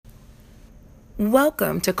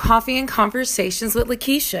Welcome to Coffee and Conversations with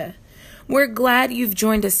Lakeisha. We're glad you've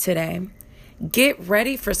joined us today. Get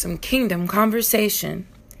ready for some kingdom conversation.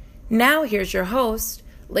 Now here's your host,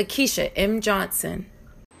 Lakeisha M. Johnson.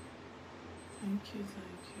 Thank you,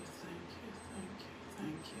 thank you, thank you, thank you,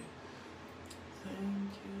 thank you.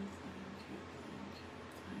 Thank you, thank you, thank you,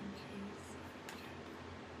 thank you,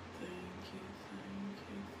 thank you, thank you, thank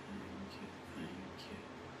you, thank you, thank you.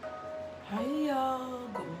 Hey y'all,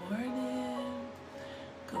 good morning.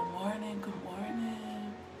 Good morning, good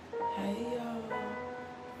morning. Hey y'all.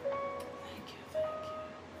 Thank you, thank you.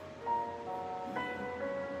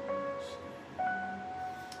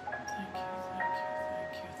 Thank you, thank you,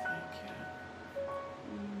 thank you, thank you.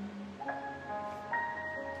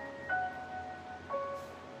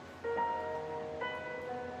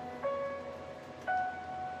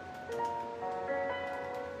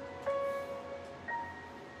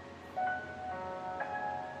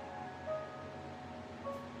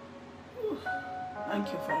 Thank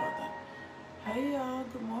you, Father. Hey, y'all.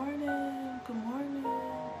 Good morning. Good morning.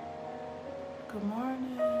 Good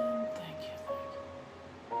morning. Thank you. Thank you.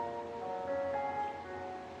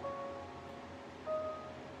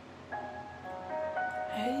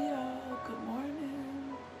 Hey, y'all. Good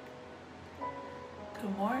morning.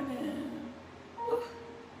 Good morning. Ooh.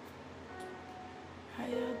 How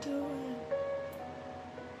y'all doing?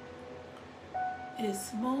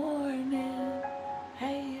 It's morning.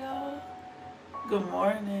 Hey, y'all. Good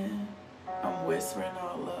morning. I'm whispering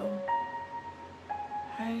all low.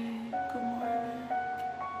 Hey, good morning.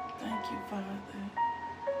 Thank you, Father.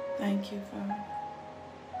 Thank you, Father.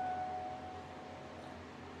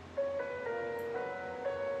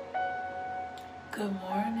 Good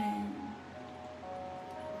morning.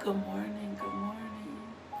 Good morning. Good morning.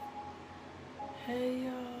 Hey,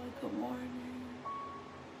 y'all. Good morning.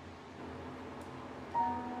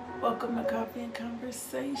 Welcome to Coffee and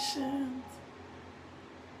Conversations.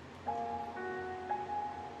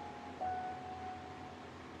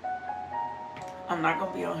 I'm not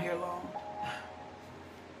going to be on here long.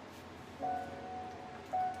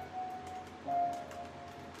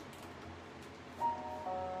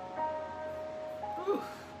 Whew.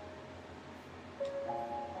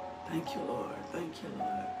 Thank you, Lord. Thank you,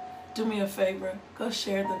 Lord. Do me a favor. Go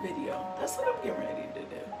share the video. That's what I'm getting ready to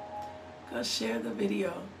do. Go share the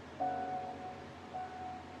video.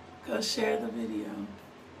 Go share the video.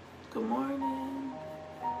 Good morning.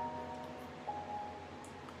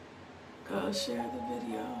 Go share the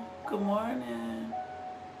video. Good morning.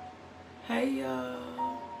 Hey,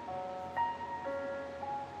 y'all.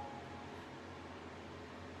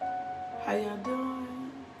 How y'all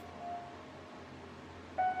doing?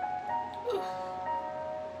 Oof.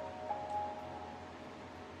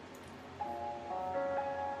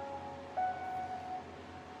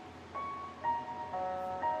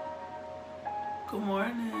 Good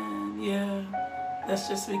morning. Yeah. Let's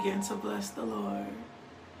just begin to bless the Lord.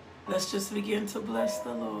 Let's just begin to bless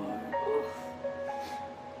the Lord. Oof.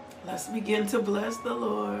 Let's begin to bless the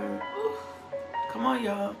Lord. Oof. Come on,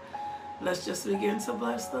 y'all. Let's just begin to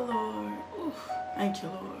bless the Lord. Oof. Thank you,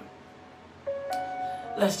 Lord.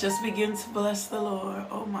 Let's just begin to bless the Lord.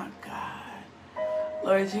 Oh, my God.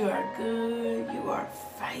 Lord, you are good. You are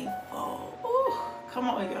faithful. Ooh. Come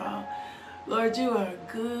on, y'all. Lord, you are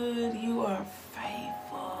good. You are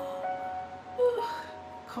faithful. Ooh.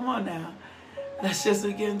 Come on now. Let's just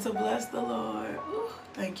begin to bless the Lord. Ooh.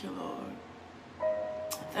 Thank you, Lord.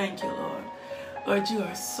 Thank you, Lord. Lord, you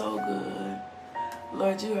are so good.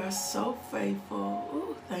 Lord, you are so faithful.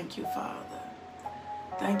 Ooh, thank you, Father.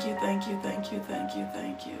 Thank you, thank you, thank you, thank you,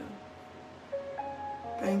 thank you.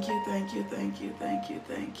 Thank you, thank you, thank you, thank you,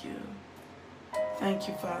 thank you. Thank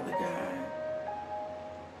you, Father God.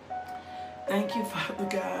 Thank you, Father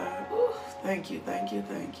God. Ooh, thank you, thank you,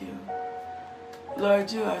 thank you.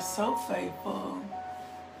 Lord, you are so faithful.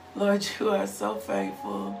 Lord, you are so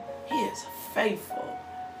faithful. He is faithful.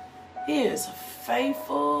 He is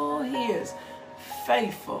faithful. He is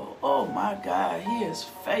faithful. Oh my God, He is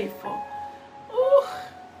faithful. Ooh.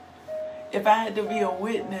 If I had to be a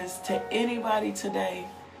witness to anybody today,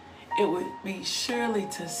 it would be surely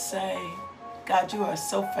to say, God, you are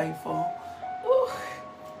so faithful. Ooh.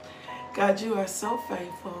 God, you are so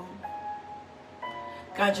faithful.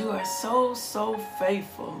 God, you are so, so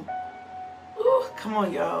faithful. Ooh, come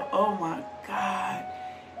on, y'all. Oh my God.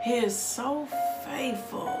 He is so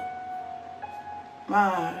faithful.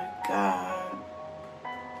 My God.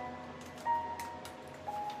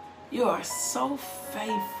 You are so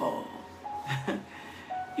faithful.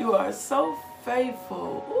 You are so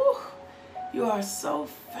faithful. Ooh, you are so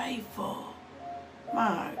faithful.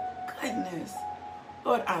 My goodness.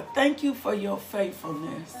 Lord, I thank you for your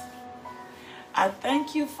faithfulness. I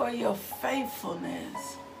thank you for your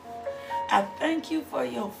faithfulness. I thank you for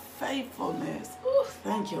your faithfulness. Ooh,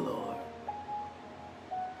 thank you, Lord.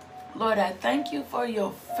 Lord, I thank you for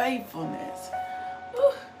your faithfulness.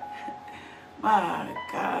 Ooh, my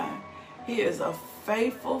God. He is a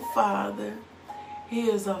faithful Father. He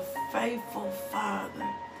is a faithful Father.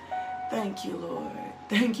 Thank you, Lord.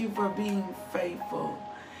 Thank you for being faithful.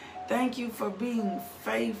 Thank you for being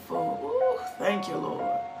faithful. Ooh, thank you,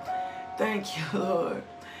 Lord. Thank you, Lord.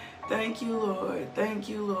 Thank you, Lord. Thank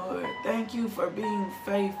you, Lord. Thank you for being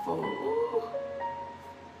faithful. Ooh.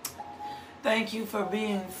 Thank you for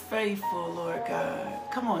being faithful, Lord God.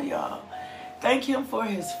 Come on, y'all. Thank him for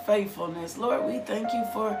his faithfulness. Lord, we thank you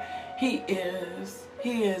for he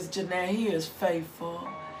is, Jeanette, he is faithful.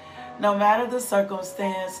 No matter the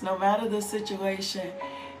circumstance, no matter the situation,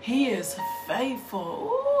 he is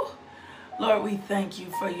faithful. Ooh. Lord, we thank you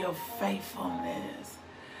for your faithfulness.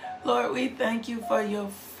 Lord, we thank you for your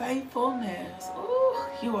faithfulness. Ooh,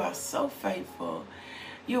 you are so faithful.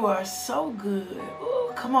 You are so good.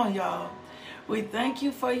 Ooh, come on, y'all. We thank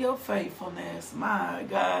you for your faithfulness. My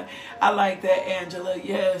God. I like that, Angela.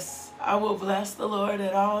 Yes, I will bless the Lord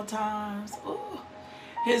at all times. Ooh,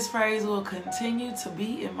 his praise will continue to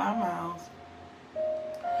be in my mouth.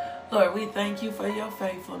 Lord, we thank you for your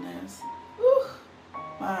faithfulness. Ooh,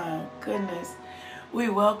 my goodness. We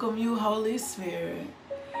welcome you, Holy Spirit.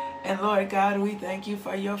 And Lord God, we thank you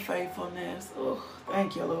for your faithfulness. Ooh,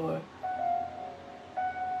 thank you, Lord.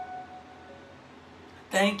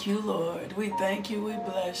 Thank you, Lord. We thank you. We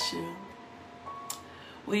bless you.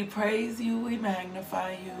 We praise you. We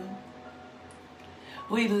magnify you.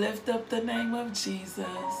 We lift up the name of Jesus.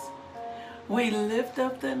 We lift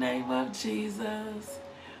up the name of Jesus.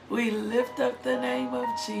 We lift up the name of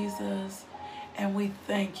Jesus. And we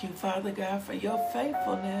thank you, Father God, for your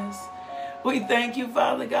faithfulness. We thank you,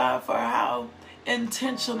 Father God, for how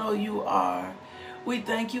intentional you are. We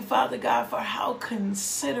thank you, Father God, for how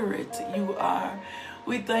considerate you are.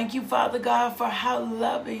 We thank you, Father God, for how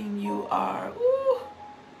loving you are. Ooh.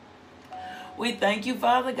 We thank you,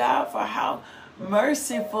 Father God, for how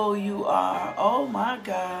merciful you are. Oh, my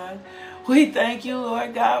God. We thank you,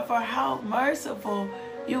 Lord God, for how merciful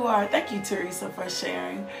you are. Thank you, Teresa, for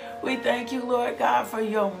sharing. We thank you, Lord God, for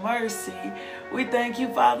your mercy. We thank you,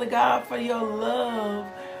 Father God, for your love.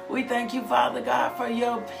 We thank you, Father God, for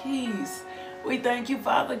your peace. We thank you,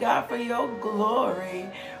 Father God, for your glory.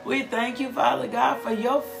 We thank you, Father God, for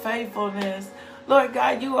your faithfulness. Lord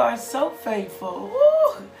God, you are so faithful.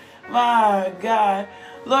 Ooh, my God.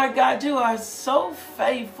 Lord God, you are so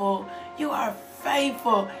faithful. You are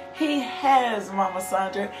faithful. He has, Mama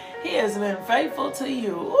Sandra. He has been faithful to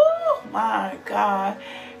you. Ooh, my God.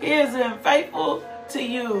 He has been faithful to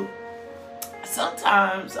you.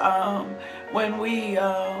 Sometimes when we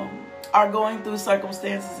are going through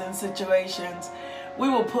circumstances and situations, we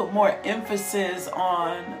will put more emphasis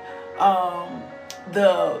on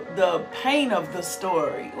the pain of the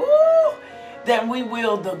story, ooh, than we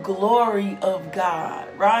will the glory of God,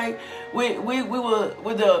 right? We will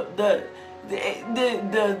with the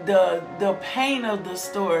pain of the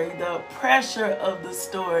story, the pressure of the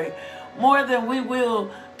story, more than we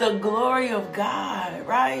will the glory of God,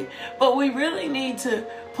 right? But we really need to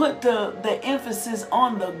put the emphasis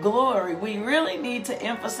on the glory. We really need to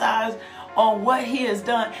emphasize on what he has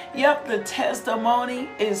done. Yep, the testimony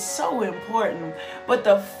is so important, but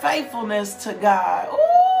the faithfulness to God,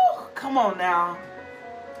 ooh, come on now.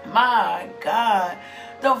 My God,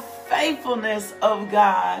 the faithfulness of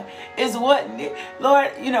God is what,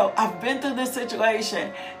 Lord, I've been through this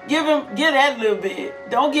situation. Give that little bit.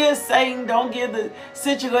 Don't give Satan, don't give the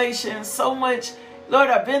situation so much. Lord,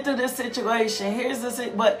 I've been through this situation.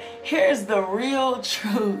 But here's the real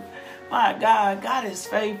truth. My God, God is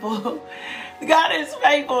faithful. God is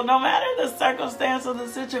faithful no matter the circumstance of the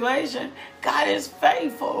situation. God is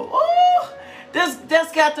faithful. Ooh.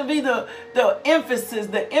 That's got to be the emphasis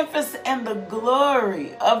and the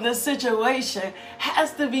glory of the situation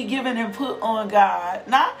has to be given and put on God.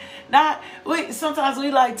 Sometimes we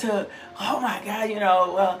like to, oh my God,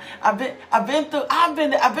 well, I've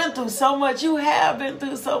been through so much. You have been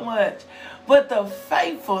through so much. But the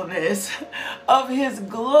faithfulness of his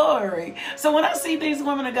glory. So when I see these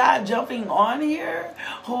women of God jumping on here,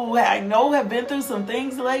 who I know have been through some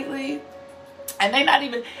things lately, and they're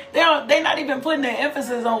not even putting their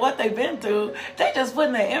emphasis on what they've been through. They're just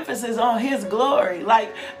putting their emphasis on his glory.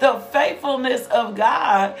 Like the faithfulness of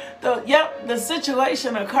God. The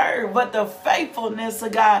situation occurred, but the faithfulness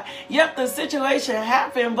of God. Yep, the situation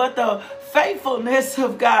happened, but the faithfulness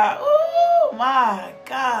of God. Oh my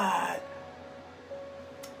God.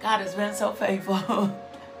 God has been so faithful.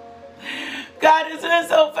 God has been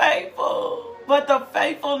so faithful. But the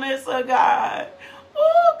faithfulness of God.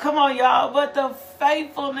 Oh, come on, y'all. But the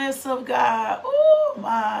faithfulness of God. Oh,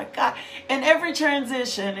 my God. In every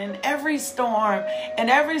transition, in every storm, in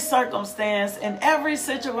every circumstance, in every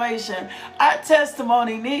situation, our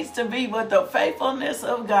testimony needs to be but the faithfulness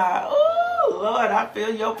of God. Oh, Lord, I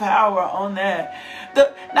feel your power on that.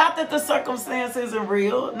 Not that the circumstance isn't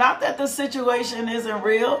real, not that the situation isn't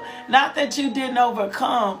real, not that you didn't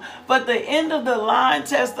overcome, but the end of the line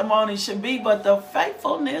testimony should be but the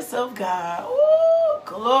faithfulness of God. Ooh,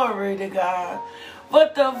 glory to God.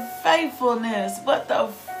 But the faithfulness, but the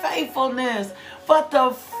faithfulness, but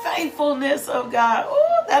the faithfulness of God.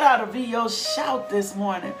 Ooh, that ought to be your shout this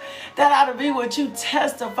morning. That ought to be what you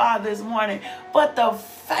testify this morning. But the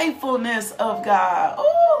faithfulness of God.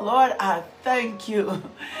 Oh, Lord, I thank you.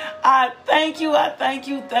 I thank you. I thank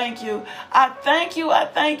you. Thank you. I thank you. I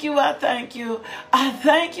thank you. I thank you. I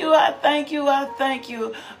thank you. I thank you. I thank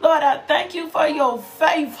you. Lord, I thank you for your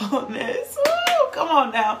faithfulness. Oh, come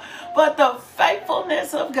on now. But the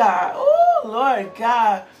faithfulness of God. Oh, Lord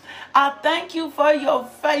God. I thank you for your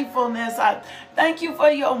faithfulness. I thank you for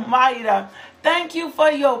your might. I thank you for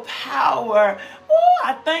your power. Ooh,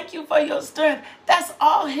 I thank you for your strength. That's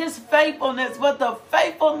all his faithfulness, but the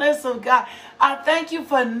faithfulness of God. I thank you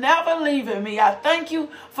for never leaving me. I thank you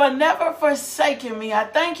for never forsaking me. I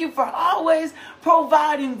thank you for always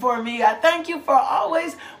providing for me. I thank you for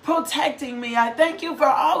always protecting me. I thank you for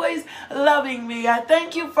always loving me. I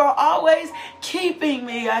thank you for always keeping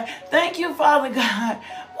me. I thank you, Father God.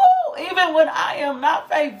 Woo, even when I am not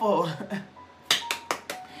faithful.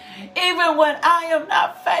 Even when I am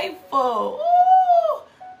not faithful. Ooh,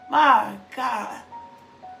 my God.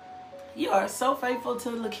 You are so faithful to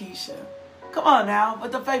Lakeisha. Come on now.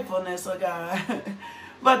 But the faithfulness of God.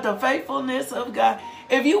 But the faithfulness of God.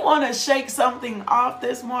 If you want to shake something off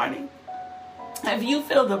this morning, if you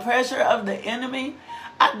feel the pressure of the enemy,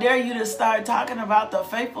 I dare you to start talking about the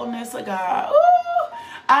faithfulness of God. Ooh,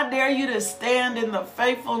 I dare you to stand in the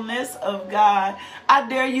faithfulness of God. I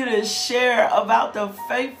dare you to share about the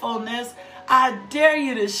faithfulness. I dare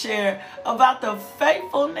you to share about the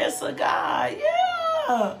faithfulness of God.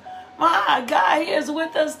 Yeah. My God, he is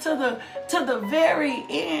with us to the very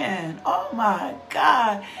end. Oh my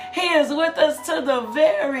God. He is with us to the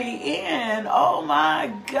very end. Oh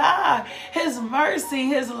my God. His mercy,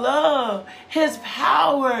 his love, his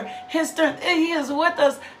power, his strength. He is with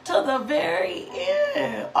us to the very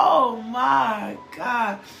end. Oh my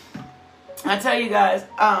God. I tell you guys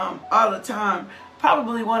all the time,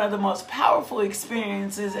 probably one of the most powerful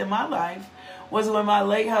experiences in my life was when my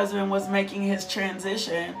late husband was making his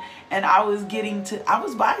transition, and I was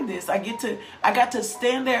by this. I got to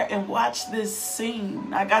stand there and watch this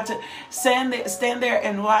scene. I got to stand there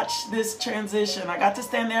and watch this transition. I got to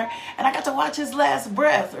stand there and I got to watch his last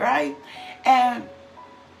breath, right? And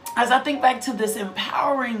as I think back to this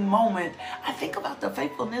empowering moment, I think about the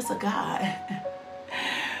faithfulness of God.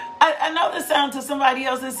 I know this sounds to somebody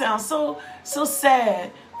else, it sounds so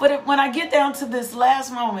sad. But when I get down to this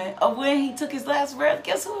last moment of when he took his last breath,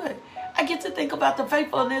 guess what? I get to think about the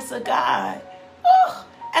faithfulness of God. Oh,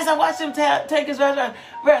 as I watch him take his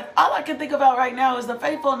breath, all I can think about right now is the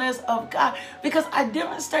faithfulness of God, because I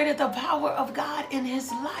demonstrated the power of God in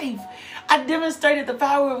his life. I demonstrated the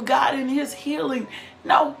power of God in his healing.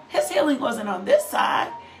 No, his healing wasn't on this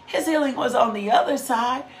side. His healing was on the other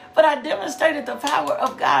side. But I demonstrated the power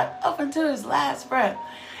of God up until his last breath.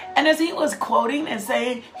 And as he was quoting and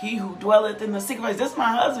saying, he who dwelleth in the secret place, this is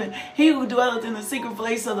my husband, he who dwelleth in the secret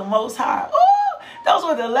place of the Most High. Ooh, those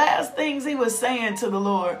were the last things he was saying to the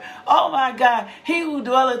Lord. Oh my God, he who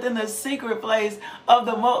dwelleth in the secret place of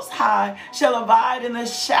the Most High shall abide in the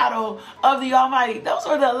shadow of the Almighty. Those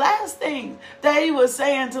were the last things that he was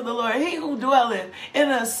saying to the Lord. He who dwelleth in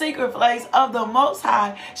the secret place of the Most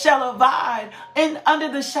High shall abide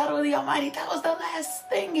under the shadow of the Almighty. That was the last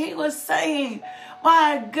thing he was saying.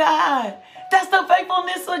 My God, that's the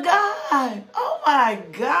faithfulness of God. Oh my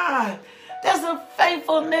God, that's the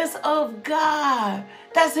faithfulness of God.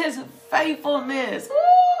 That's his faithfulness.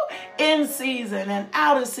 Woo! In season and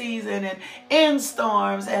out of season, and in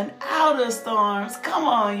storms and out of storms. Come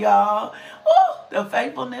on, y'all. Woo! The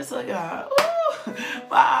faithfulness of God. Woo!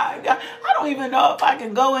 My God, I don't even know if I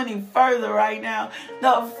can go any further right now.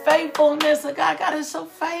 The faithfulness of God. God is so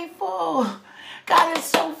faithful. God is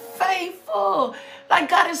so faithful. Like,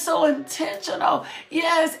 God is so intentional.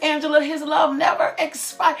 Yes, Angela, his love never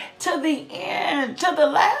expired to the end, to the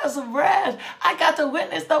last breath. I got to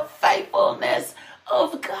witness the faithfulness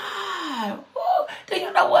of God. Ooh, do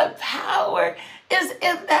you know what power is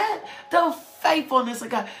in that? The faithfulness of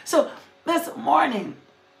God. So this morning,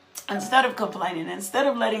 instead of complaining, instead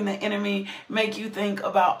of letting the enemy make you think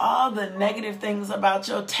about all the negative things about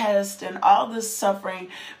your test and all the suffering,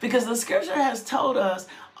 because the scripture has told us,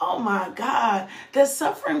 oh my God, that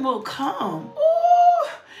suffering will come. Ooh,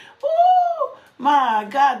 my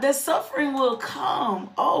God, that suffering will come.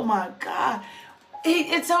 Oh my God.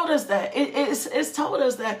 It told us that. It's told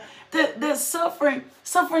us that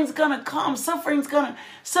suffering's gonna come. Suffering's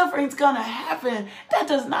gonna happen. That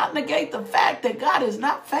does not negate the fact that God is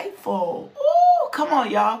not faithful. Ooh, come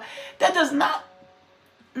on, y'all. That does not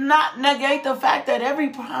negate the fact that every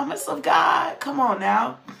promise of God, come on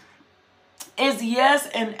now, is yes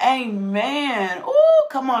and amen. Oh,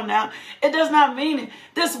 come on now. It does not mean it.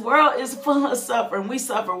 This world is full of suffering. We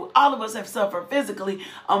suffer. All of us have suffered physically,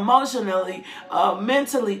 emotionally,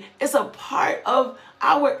 mentally. It's a part of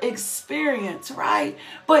our experience, right?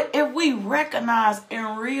 But if we recognize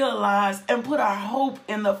and realize and put our hope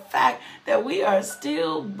in the fact that we are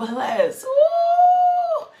still blessed,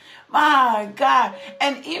 my God.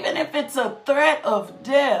 And even if it's a threat of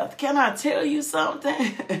death, can I tell you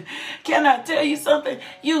something? Can I tell you something?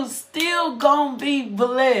 You still gonna be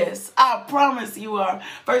blessed. I promise you are.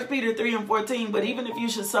 1 Peter 3:14. But even if you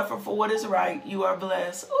should suffer for what is right, you are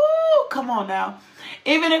blessed. Ooh, come on now.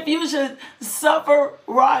 Even if you should suffer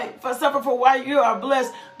for why you are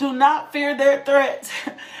blessed, do not fear their threats.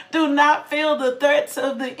 Do not feel the threats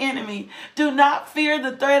of the enemy. Do not fear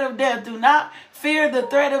the threat of death. Do not fear the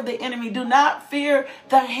threat of the enemy. Do not fear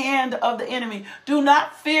the hand of the enemy. Do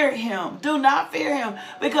not fear him. Do not fear him.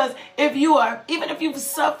 Because even if you've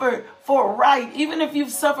suffered for right, even if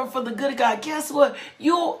you've suffered for the good of God, guess what?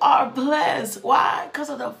 You are blessed. Why? Because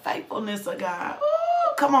of the faithfulness of God.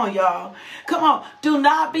 Ooh, come on, y'all. Come on. Do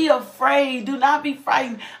not be afraid. Do not be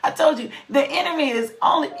frightened. I told you, the enemy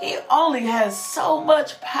only has so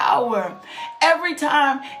much power. Every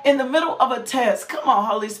time in the middle of a test, come on,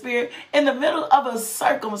 Holy Spirit, in the middle of a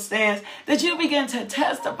circumstance that you begin to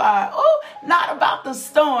testify, not about the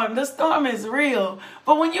storm. The storm is real.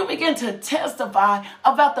 But when you begin to testify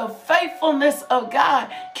about the faithfulness of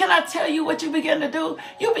God, can I tell you what you begin to do?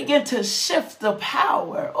 You begin to shift the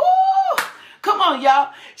power. Come on,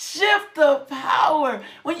 y'all. Shift the power.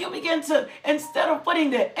 When you begin to, instead of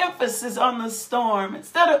putting the emphasis on the storm,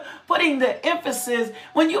 instead of putting the emphasis,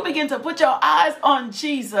 when you begin to put your eyes on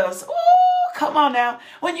Jesus, come on now.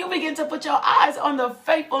 When you begin to put your eyes on the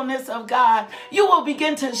faithfulness of God, you will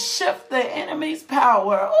begin to shift the enemy's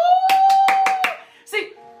power.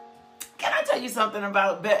 See, can I tell you something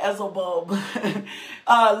about Beelzebub?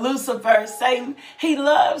 Lucifer, Satan, he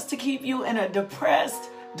loves to keep you in a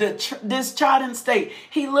depressed, distrodden state.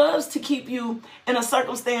 He loves to keep you in a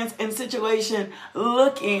circumstance and situation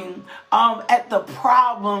looking at the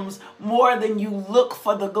problems more than you look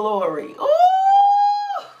for the glory.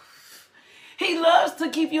 He loves to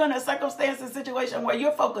keep you in a circumstance and situation where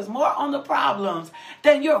you're focused more on the problems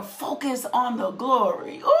than you're focused on the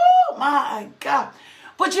glory. Oh my God.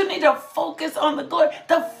 But you need to focus on the glory,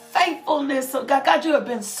 the faithfulness of God. God, you have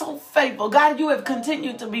been so faithful. God, you have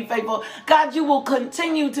continued to be faithful. God, you will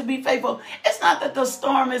continue to be faithful. It's not that the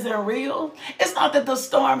storm isn't real. It's not that the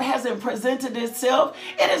storm hasn't presented itself.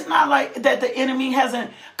 It is not like that the enemy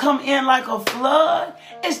hasn't come in like a flood.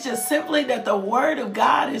 It's just simply that the word of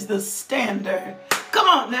God is the standard. Come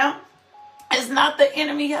on now. It's not the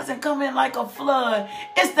enemy hasn't come in like a flood.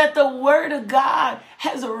 It's that the word of God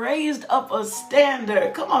has raised up a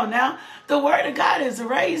standard. Come on now. The word of God has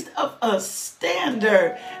raised up a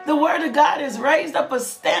standard. The word of God has raised up a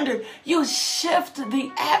standard. You shift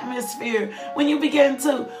the atmosphere when you begin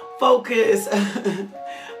to focus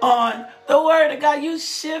on the word of God. You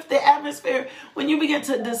shift the atmosphere when you begin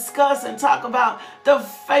to discuss and talk about the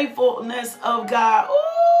faithfulness of God.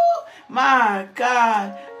 Ooh, my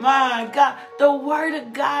God, my God. The word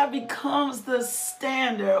of God becomes the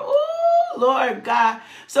standard. Ooh, Lord God.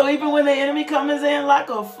 So even when the enemy comes in like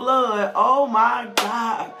a flood, oh my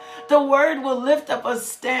God, the word will lift up a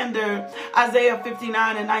standard. Isaiah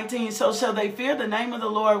 59:19. So shall they fear the name of the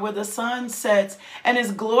Lord where the sun sets and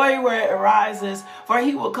his glory where it rises. For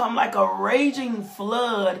he will come like a raging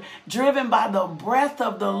flood driven by the breath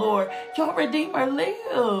of the Lord. Your Redeemer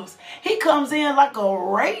lives. He comes in like a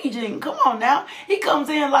raging. Come on now. He comes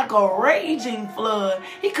in like a raging flood.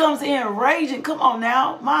 He comes in raging. Come on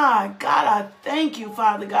now. My God, I thank you,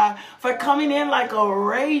 Father God, for coming in like a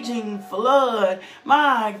raging flood.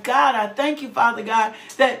 My God, I thank you, Father God,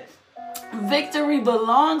 that victory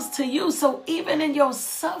belongs to you. So even in your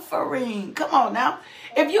suffering, come on now,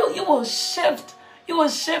 if you will shift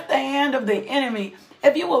the hand of the enemy.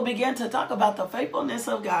 If you will begin to talk about the faithfulness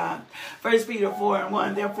of God. 1 Peter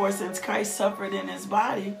 4:1, therefore, since Christ suffered in his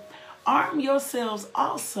body, arm yourselves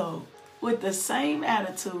also with the same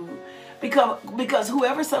attitude. Because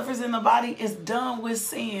whoever suffers in the body is done with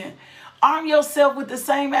sin. Arm yourself with the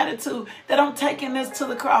same attitude that I'm taking this to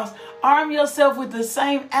the cross. Arm yourself with the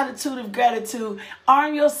same attitude of gratitude.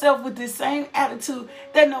 Arm yourself with the same attitude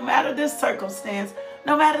that no matter the circumstance,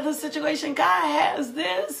 no matter the situation, God has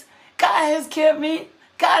this. God has kept me.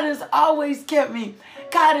 God has always kept me.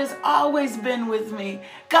 God has always been with me.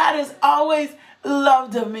 God has always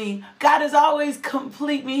loved me. God has always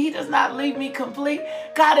complete me. He does not leave me complete.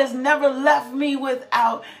 God has never left me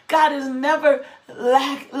without. God has never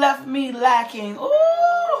left me lacking.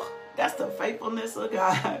 Ooh, that's the faithfulness of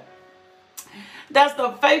God. That's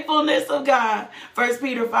the faithfulness of God. 1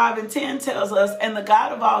 Peter 5:10 tells us, and the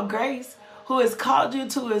God of all grace, who has called you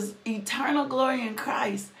to his eternal glory in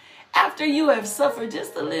Christ, after you have suffered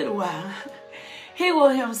just a little while, he will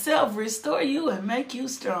himself restore you and make you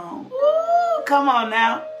strong. Ooh, come on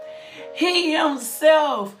now. He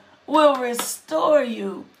himself will restore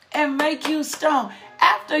you and make you strong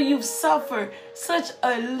after you've suffered such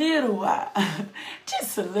a little while.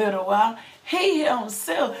 Just a little while. He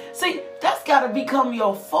himself. See, that's got to become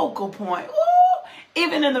your focal point. Ooh,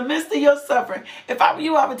 even in the midst of your suffering. If I were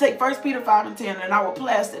you, I would take 1 Peter 5:10 and I would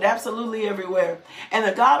blast it absolutely everywhere. And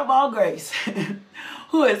the God of all grace,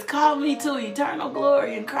 who has called me to eternal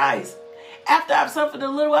glory in Christ, after I've suffered a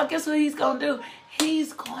little while, guess what he's going to do?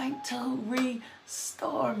 He's going to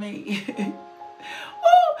restore me.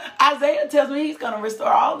 Ooh, Isaiah tells me he's going to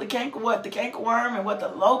restore all the cankerworm and what the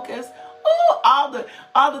locust. Ooh, all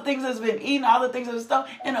the things that's been eaten, all the things that's stolen.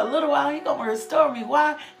 In a little while, he's going to restore me.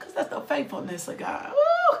 Why? Because that's the faithfulness of God.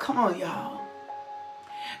 Ooh, come on, y'all.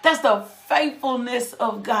 That's the faithfulness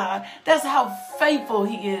of God. That's how faithful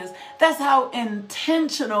he is. That's how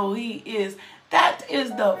intentional he is. That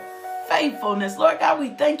is the faithfulness. Lord God, we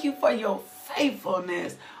thank you for your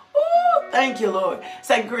faithfulness. Ooh, thank you, Lord.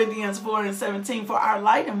 2 Corinthians 4:17, for our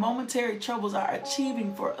light and momentary troubles are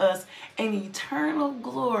achieving for us an eternal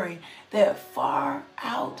glory that far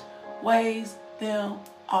outweighs them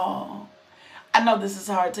all. I know this is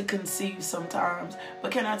hard to conceive sometimes,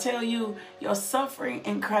 but can I tell you, your suffering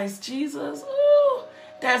in Christ Jesus, ooh,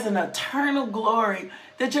 there's an eternal glory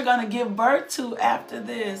that you're going to give birth to after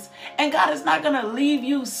this. And God is not going to leave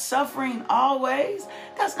you suffering always.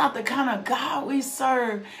 That's not the kind of God we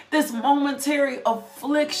serve. This momentary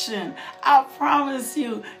affliction, I promise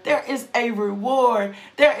you, there is a reward.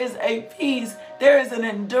 There is a peace. There is an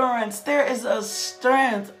endurance. There is a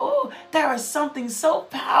strength. Oh, there is something so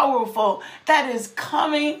powerful that is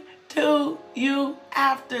coming to you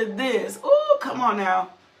after this. Oh, come on now.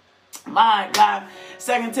 My God.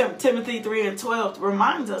 2 Timothy 3:12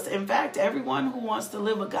 reminds us, in fact, everyone who wants to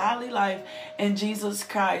live a godly life in Jesus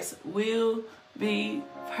Christ will be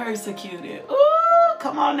persecuted. Ooh,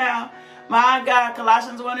 come on now. My God.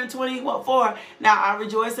 Colossians 1:24. Now I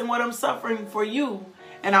rejoice in what I'm suffering for you,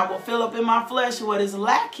 and I will fill up in my flesh what is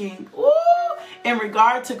lacking. Ooh, in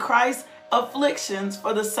regard to Christ's afflictions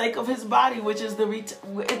for the sake of his body, which is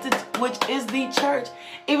the church.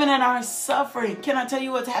 Even in our suffering, can I tell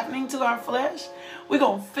you what's happening to our flesh? We're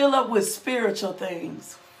going to fill up with spiritual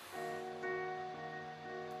things.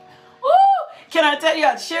 Ooh, can I tell you,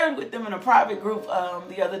 I shared with them in a private group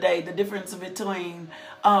the other day the difference between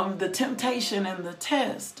the temptation and the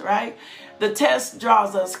test, right? The test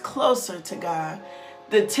draws us closer to God.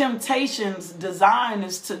 The temptation's design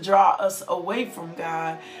is to draw us away from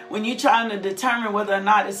God. When you're trying to determine whether or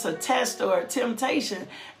not it's a test or a temptation,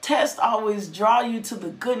 tests always draw you to the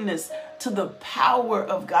goodness, to the power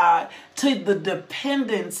of God, to the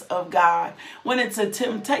dependence of God. When it's a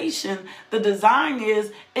temptation, the design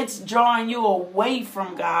is it's drawing you away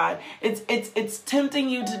from God. It's tempting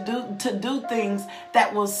you to do things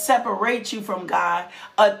that will separate you from God.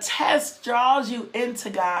 A test draws you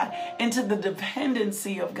into God, into the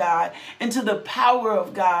dependency of God, into the power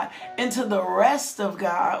of God, into the rest of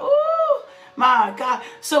God. Ooh, my God.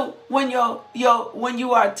 So when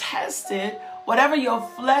you are tested, whatever your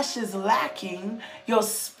flesh is lacking, your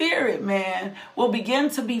spirit, man, will begin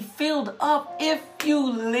to be filled up if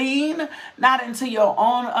you lean not into your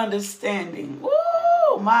own understanding.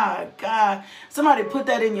 Oh, my God. Somebody put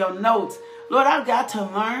that in your notes. Lord, I've got to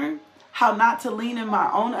learn how not to lean in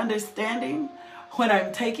my own understanding when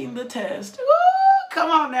I'm taking the test. Ooh,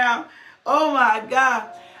 come on now. Oh, my God.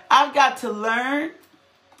 I've got to learn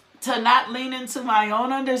to not lean into my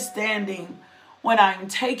own understanding when I'm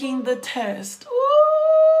taking the test.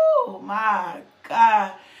 Ooh, my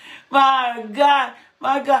God. My God.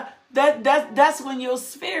 My God. That's when your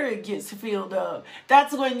spirit gets filled up.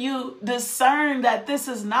 That's when you discern that this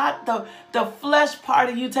is not the flesh part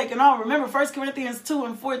of you taking on. Remember 1 Corinthians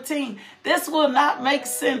 2:14. This will not make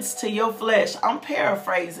sense to your flesh. I'm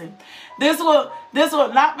paraphrasing. This will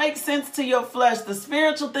not make sense to your flesh. The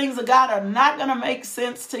spiritual things of God are not going to make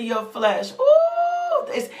sense to your flesh. Ooh,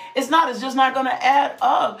 it's just not going to add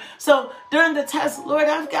up. So during the test, Lord,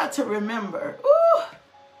 I've got to remember. Ooh,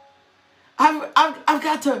 I've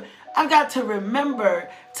got to remember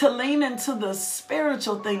to lean into the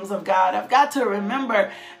spiritual things of God. I've got to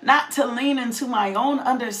remember not to lean into my own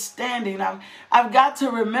understanding. I've got to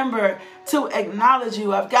remember to acknowledge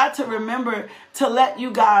you. I've got to remember to let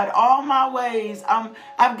you guide all my ways.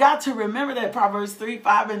 I've got to remember that Proverbs 3,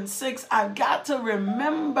 5, and 6. I've got to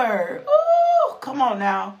remember. Ooh, come on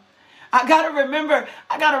now. I got to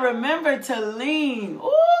remember to lean.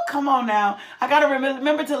 Ooh, come on now. I got to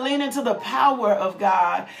remember to lean into the power of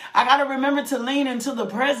God. I got to remember to lean into the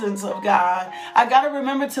presence of God. I got to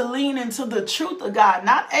remember to lean into the truth of God.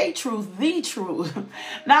 Not a truth, the truth.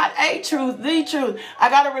 Not a truth, the truth. I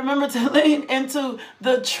got to remember to lean into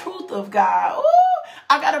the truth of God. Ooh,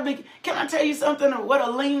 can I tell you something of what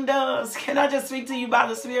a lean does? Can I just speak to you by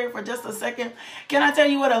the Spirit for just a second? Can I tell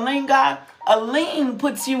you what a lean God? A lean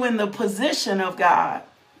puts you in the position of God.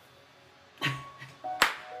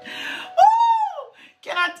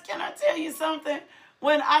 Can I tell you something?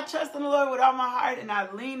 When I trust in the Lord with all my heart and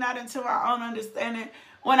I lean not into my own understanding,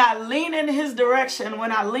 when I lean in his direction,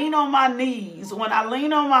 when I lean on my knees, when I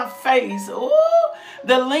lean on my face, ooh,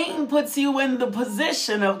 the lean puts you in the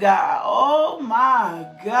position of God. Oh my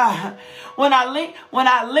God. When I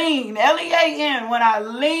lean, L-E-A-N, when I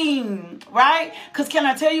lean, right? Because can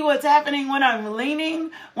I tell you what's happening when I'm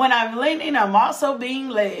leaning? When I'm leaning, I'm also being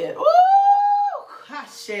led. Ooh,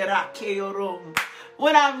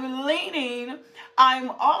 when I'm leaning, I'm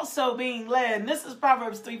also being led. And this is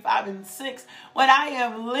Proverbs 3, 5, and 6. When I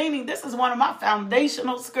am leaning, this is one of my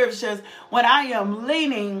foundational scriptures. When I am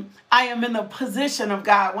leaning, I am in the position of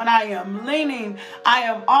God. When I am leaning, I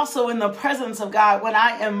am also in the presence of God. When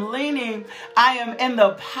I am leaning, I am in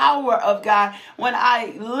the power of God. When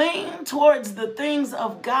I lean towards the things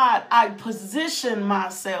of God, I position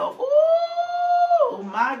myself. Ooh,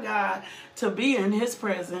 my God, to be in his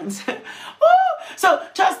presence. So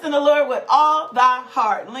trust in the Lord with all thy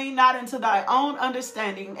heart. Lean not into thy own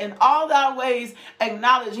understanding. In all thy ways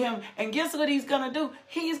acknowledge him. And guess what he's going to do?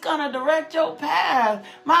 He's going to direct your path.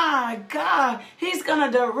 My God, he's going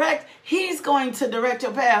to direct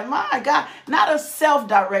your path. My God, not a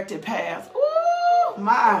self-directed path. Ooh,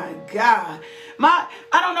 my God. I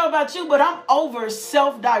don't know about you, but I'm over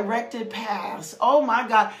self-directed paths. Oh my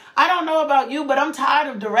God. I don't know about you, but I'm tired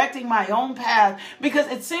of directing my own path, because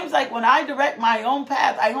it seems like when I direct my own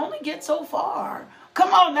path, I only get so far.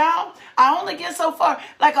 Come on now. I only get so far.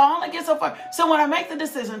 So when I make the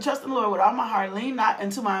decision, trust in the Lord with all my heart, lean not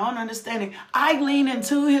into my own understanding, I lean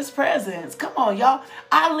into his presence. Come on, y'all.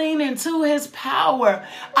 I lean into his power.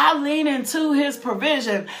 I lean into his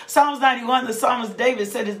provision. Psalms 91, the psalmist David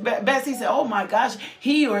said his best. He said, oh my gosh,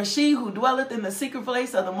 he or she who dwelleth in the secret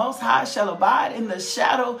place of the Most High shall abide in the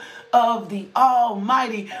shadow of the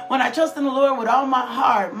Almighty. When I trust in the Lord with all my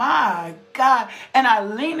heart, my God, and I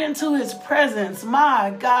lean into his presence,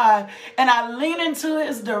 my God, and I lean into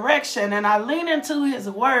his direction, and I lean into his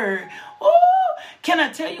word. Ooh, can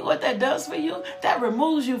I tell you what that does for you? That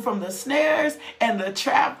removes you from the snares and the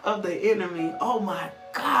trap of the enemy. Oh my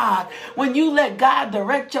God, when you let God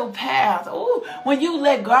direct your path, ooh, when you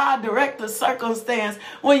let God direct the circumstance,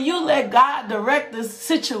 when you let God direct the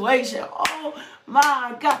situation, oh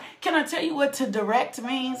my God. Can I tell you what to direct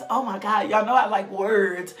means? Oh my God, y'all know I like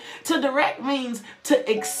words. To direct means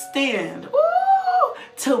to extend, ooh,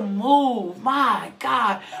 to move, my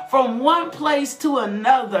God, from one place to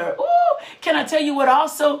another. Ooh, can I tell you what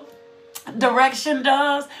also direction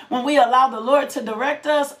does when we allow the Lord to direct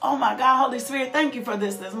us? Oh my God, Holy Spirit, thank you for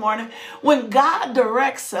this morning. When God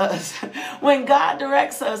directs us,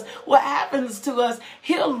 what happens to us?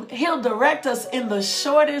 He'll direct us in the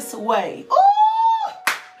shortest way. Ooh,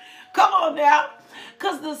 come on now.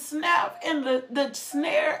 Because the snare and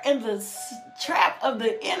the trap of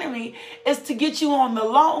the enemy is to get you on the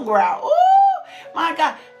long route. Ooh, my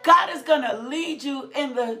God. God is going to lead you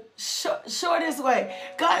in the shortest way.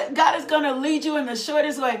 God is going to lead you in the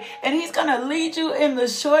shortest way. And he's going to lead you in the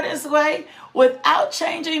shortest way without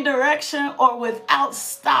changing direction or without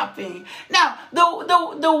stopping. Now,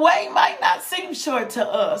 the way might not seem short to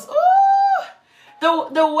us. Ooh,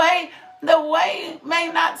 the way The way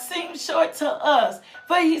may not seem short to us,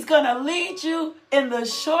 but he's going to lead you in the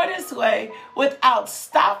shortest way without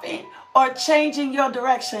stopping or changing your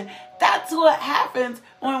direction. That's what happens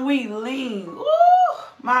when we lean,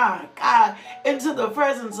 my God, into the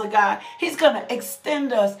presence of God. He's going to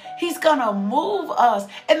extend us. He's going to move us.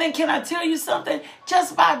 And then can I tell you something?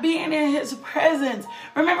 Just by being in his presence.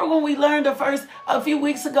 Remember when we learned a few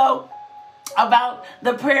weeks ago about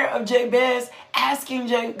the prayer of Jabez, asking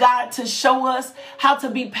God to show us how to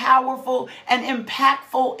be powerful and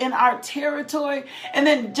impactful in our territory. And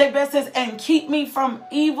then Jabez says, and keep me from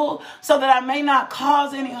evil so that I may not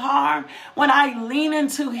cause any harm. When I lean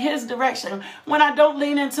into his direction, when I don't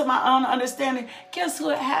lean into my own understanding, guess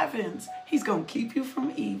what happens? He's going to keep you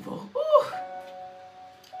from evil. Ooh.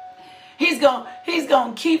 He's going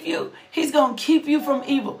to keep you. He's going to keep you from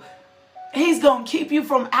evil. He's going to keep you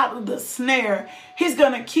from out of the snare. He's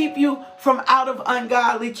going to keep you from out of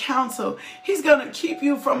ungodly counsel. He's going to keep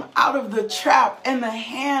you from out of the trap and the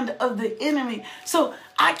hand of the enemy. So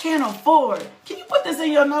I can't afford. Can you put this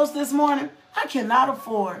in your notes this morning? I cannot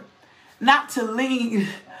afford not to lean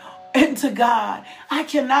into God. I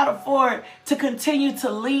cannot afford to continue to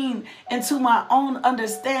lean into my own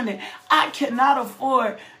understanding. I cannot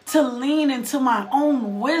afford to lean into my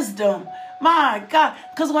own wisdom. My God,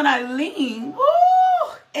 because when I lean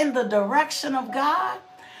in the direction of God,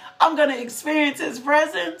 I'm going to experience his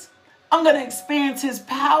presence. I'm going to experience his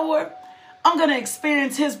power. I'm going to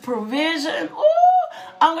experience his provision.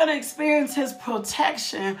 I'm going to experience his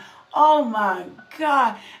protection. Oh my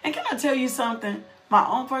God. And can I tell you something? My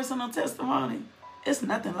own personal testimony. It's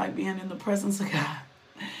nothing like being in the presence of God.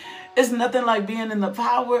 It's nothing like being in the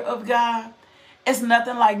power of God. It's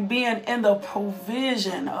nothing like being in the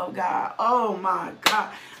provision of God. Oh my God.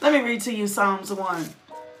 Let me read to you Psalms 1.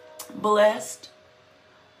 Blessed,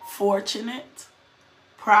 fortunate,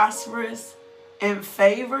 prosperous, and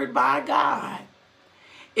favored by God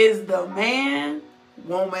is the man,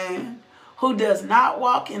 woman, who does not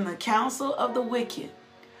walk in the counsel of the wicked,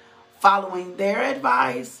 following their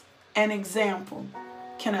advice and example.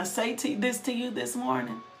 Can I say this to you this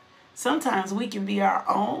morning? Sometimes we can be our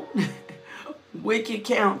own wicked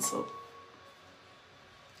counsel.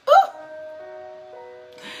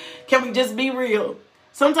 Can we just be real?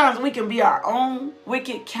 Sometimes we can be our own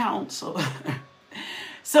wicked counsel.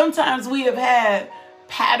 Sometimes we have had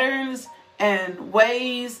patterns and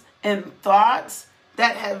ways and thoughts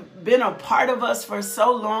that have been a part of us for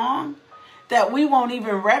so long that we won't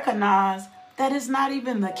even recognize that it's not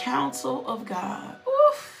even the counsel of God.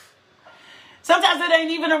 Oof. Sometimes it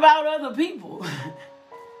ain't even about other people.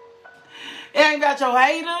 It ain't about your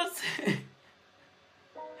haters.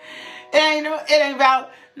 It ain't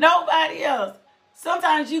about nobody else.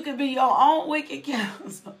 Sometimes you can be your own wicked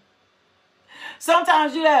counsel.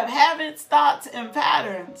 Sometimes you have habits, thoughts, and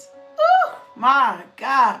patterns. Ooh, my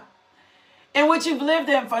God. In which you've lived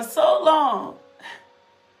in for so long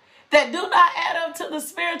that do not add up to the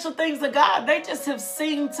spiritual things of God. They just have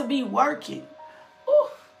seemed to be working. Ooh.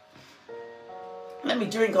 Let me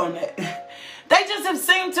drink on that. They just have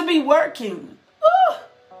seemed to be working. Ooh.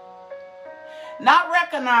 Not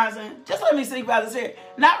recognizing, just let me speak about this here.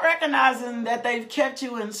 Not recognizing that they've kept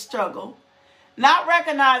you in struggle. Not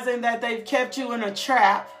recognizing that they've kept you in a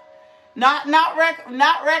trap. Not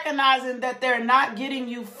recognizing that they're not getting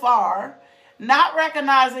you far. Not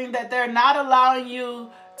recognizing that they're not allowing you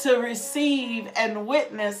to receive and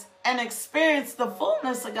witness and experience the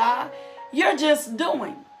fullness of God. You're just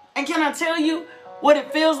doing. And can I tell you what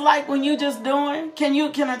it feels like when you just doing? Can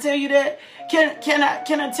I tell you that? Can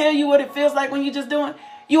I tell you what it feels like when you just doing?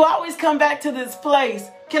 You always come back to this place.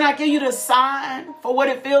 Can I give you the sign for what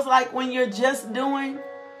it feels like when you're just doing?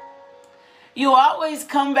 You always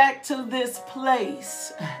come back to this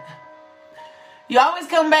place. You always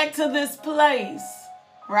come back to this place,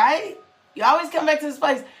 right? You always come back to this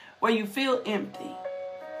place where you feel empty.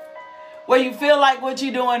 Where you feel like what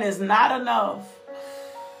you're doing is not enough.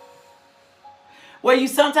 Where you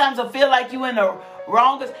sometimes will feel like you're in the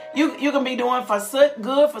wrongest. You can be doing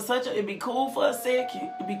it'd be cool for a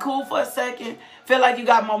second. It'd be cool for a second. Feel like you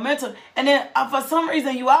got momentum. And then for some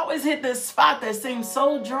reason, you always hit this spot that seems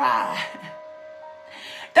so dry.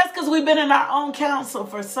 That's because we've been in our own counsel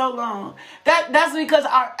for so long. That's because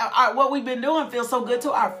our what we've been doing feels so good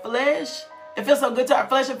to our flesh. It feels so good to our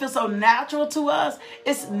flesh. It feels so natural to us.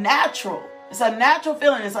 It's natural. It's a natural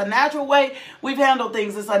feeling. It's a natural way we've handled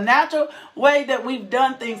things. It's a natural way that we've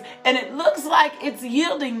done things. And it looks like it's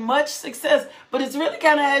yielding much success, but it's really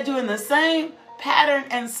kind of had you in the same pattern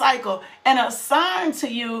and cycle. And a sign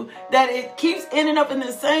to you that it keeps ending up in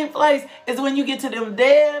the same place is when you get to them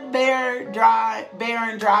dead, barren,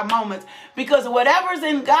 dry moments. Because whatever's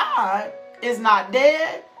in God is not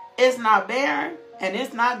dead, it's not barren, and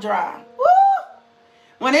it's not dry. Woo!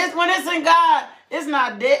 When it's in God, it's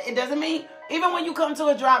not dead. It doesn't mean, even when you come to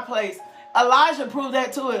a dry place, Elijah proved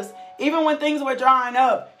that to us. Even when things were drying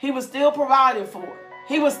up, he was still provided for.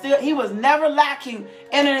 He was never lacking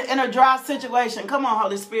in a dry situation. Come on,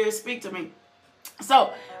 Holy Spirit, speak to me.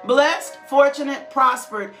 So, blessed, fortunate,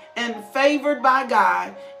 prospered, and favored by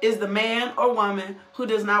God is the man or woman who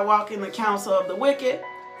does not walk in the counsel of the wicked,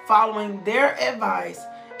 following their advice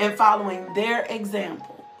and following their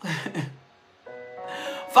example.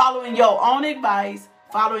 Following your own advice,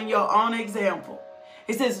 following your own example.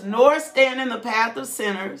 It says, nor stand in the path of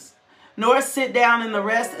sinners, nor sit down in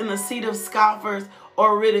the seat of scoffers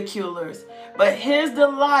or ridiculers. But his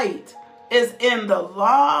delight is in the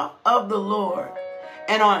law of the Lord.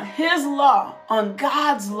 And on his law, on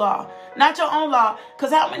God's law, not your own law.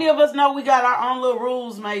 Because how many of us know we got our own little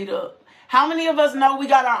rules made up? How many of us know we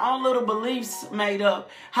got our own little beliefs made up?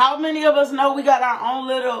 How many of us know we got our own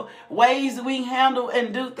little ways we handle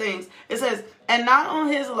and do things? It says, and not on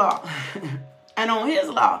his law. And on his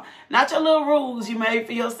law, not your little rules you made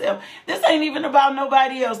for yourself. This ain't even about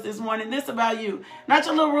nobody else this morning. This about you. Not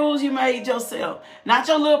your little rules you made yourself. Not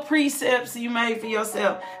your little precepts you made for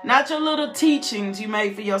yourself. Not your little teachings you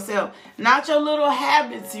made for yourself. Not your little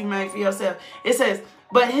habits you made for yourself. It says,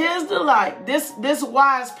 but his delight, this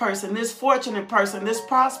wise person, this fortunate person, this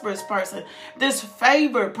prosperous person, this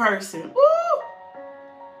favored person, woo,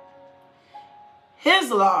 his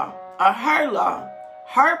law, or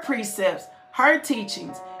her precepts, her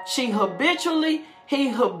teachings, he habitually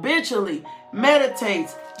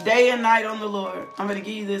meditates day and night on the Lord. I'm going to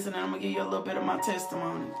give you this, and then I'm going to give you a little bit of my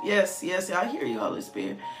testimony. Yes, I hear you, Holy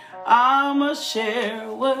Spirit. I'm going to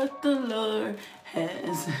share what the Lord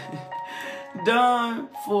has done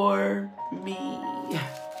for me.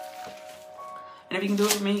 And if you can do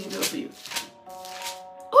it for me, he can do it for you.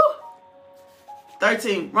 Ooh.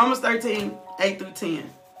 Romans 13, 8 through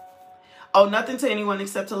 10. Owe nothing to anyone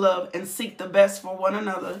except to love and seek the best for one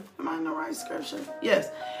another. Am I in the right scripture? Yes.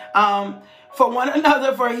 For one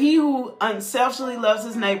another, for he who unselfishly loves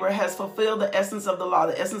his neighbor has fulfilled the essence of the law.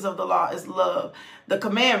 The essence of the law is love. The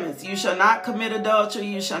commandments: you shall not commit adultery,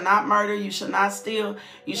 you shall not murder, you shall not steal,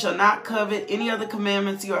 you shall not covet. Any other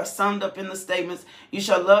commandments you are summed up in the statements: you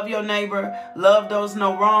shall love your neighbor, love those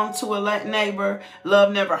no wrong to a neighbor,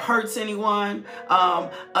 love never hurts anyone, a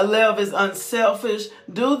love is unselfish.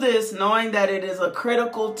 Do this knowing that it is a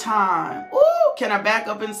critical time. Ooh, can I back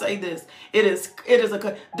up and say this?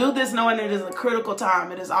 Do this knowing it is a critical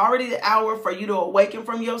time. It is already the hour for you to awaken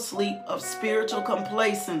from your sleep of spiritual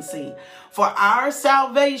complacency. For our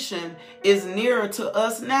salvation is nearer to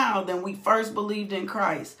us now than we first believed in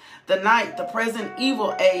Christ. The present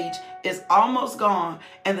evil age is almost gone,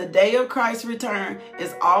 and the day of Christ's return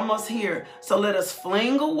is almost here. So let us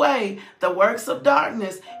fling away the works of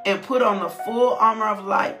darkness and put on the full armor of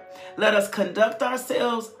light. Let us conduct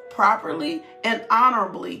ourselves properly and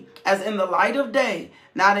honorably as in the light of day,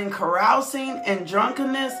 not in carousing and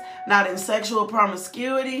drunkenness, not in sexual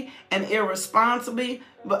promiscuity and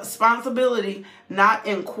irresponsibility, not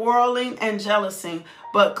in quarreling and jealousy,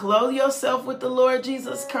 but clothe yourself with the Lord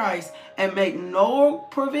Jesus Christ and make no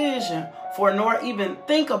provision for nor even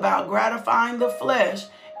think about gratifying the flesh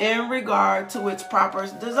in regard to its proper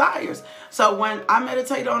desires. So when I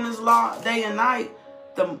meditate on this law day and night,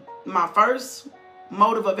 my first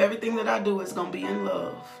motive of everything that I do is going to be in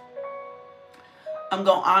love. I'm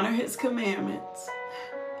going to honor his commandments.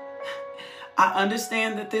 I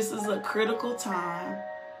understand that this is a critical time.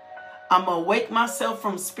 I'm going to wake myself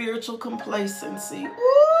from spiritual complacency.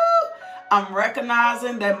 Ooh! I'm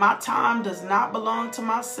recognizing that my time does not belong to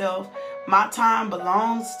myself. My time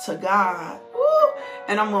belongs to God. Ooh!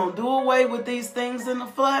 And I'm going to do away with these things in the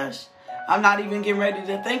flesh. I'm not even getting ready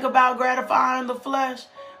to think about gratifying the flesh,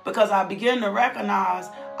 because I begin to recognize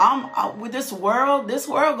with this world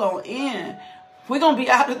going to end. We're going to be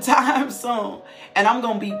out of time soon. And I'm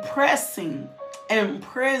going to be pressing and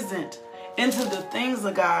present into the things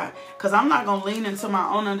of God, because I'm not going to lean into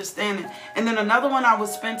my own understanding. And then another one I would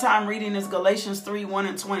spend time reading is Galatians 3, 1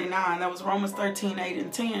 and 29. That was Romans 13, 8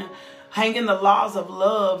 and 10. Hanging the laws of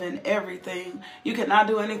love in everything. You cannot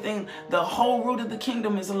do anything. The whole root of the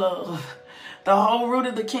kingdom is love. The whole root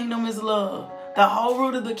of the kingdom is love. The whole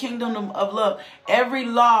root of the kingdom of love. Every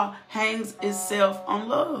law hangs itself on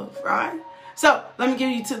love, right? So let me give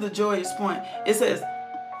you to the joyous point. It says,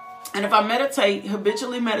 and if I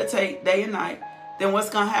habitually meditate day and night, then what's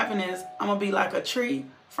going to happen is I'm going to be like a tree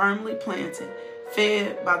firmly planted,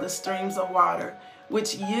 fed by the streams of water,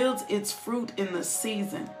 which yields its fruit in the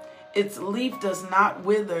season. Its leaf does not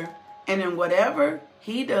wither, and in whatever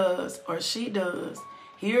he does or she does,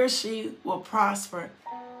 he or she will prosper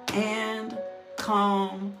and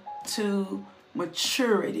come to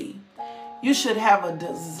maturity. You should have a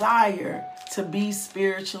desire to be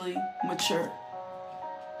spiritually mature.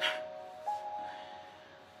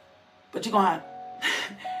 But you're going to have,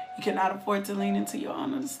 you cannot afford to lean into your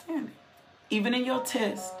own understanding. Even in your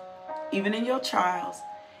tests, even in your trials,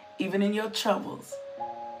 even in your troubles,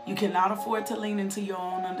 you cannot afford to lean into your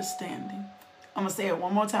own understanding. I'm going to say it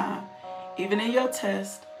one more time. Even in your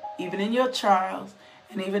test, even in your trials,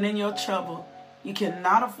 and even in your trouble, you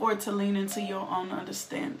cannot afford to lean into your own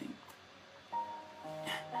understanding.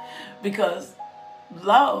 Because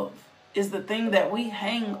love is the thing that we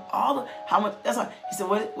hang all the, how much, that's why he said,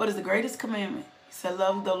 what is the greatest commandment? He said,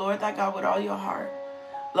 love the Lord thy God with all your heart.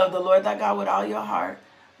 Love the Lord thy God with all your heart.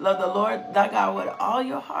 Love the Lord thy God with all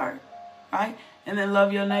your heart, right? And then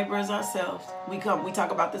love your neighbor as ourselves. We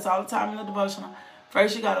talk about this all the time in the devotional.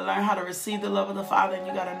 First, you got to learn how to receive the love of the Father, and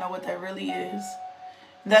you got to know what that really is.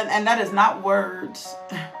 That is not words.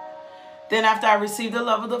 Then after I receive the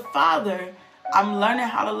love of the Father, I'm learning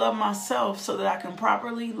how to love myself so that I can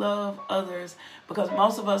properly love others. Because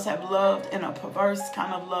most of us have loved in a perverse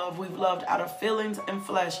kind of love. We've loved out of feelings and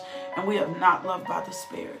flesh, and we have not loved by the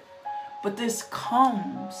Spirit. But this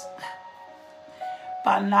comes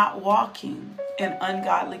by not walking in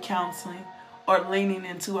ungodly counseling or leaning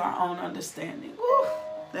into our own understanding. Woo,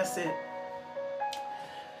 that's it.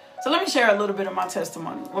 So let me share a little bit of my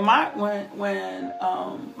testimony. When my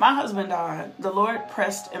husband died, the Lord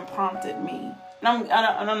pressed and prompted me. And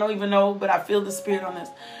I don't even know, but I feel the Spirit on this.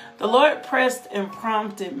 The Lord pressed and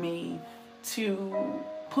prompted me to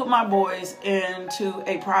put my boys into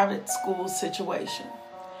a private school situation.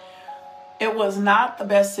 It was not the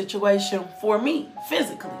best situation for me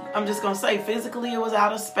physically. I'm just going to say physically it was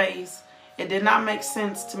out of space. It did not make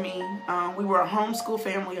sense to me. We were a homeschool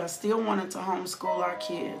family. I still wanted to homeschool our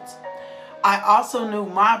kids. I also knew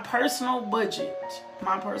my personal budget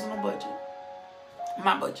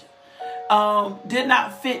did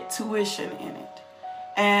not fit tuition in it.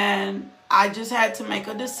 And I just had to make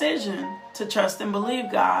a decision to trust and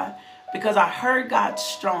believe God because I heard God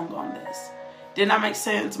strong on this. Did not make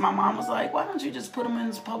sense. My mom was like, why don't you just put them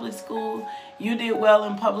in public school? You did well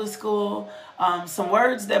in public school. Some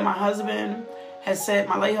words that my husband has said,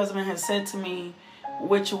 my late husband has said to me,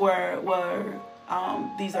 which were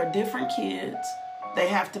these are different kids. They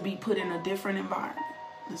have to be put in a different environment.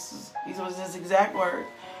 These was his exact word.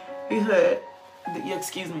 He said,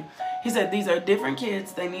 He said, these are different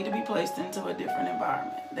kids. They need to be placed into a different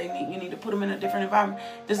environment. You need to put them in a different environment.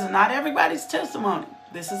 This is not everybody's testimony.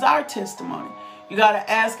 This is our testimony. You got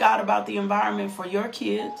to ask God about the environment for your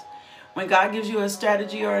kids. When God gives you a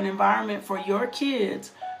strategy or an environment for your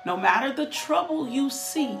kids, no matter the trouble you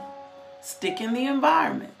see, stick in the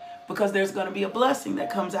environment because there's going to be a blessing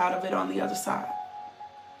that comes out of it on the other side.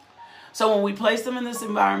 So when we placed them in this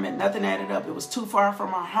environment, nothing added up. It was too far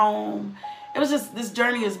from our home. It was just, this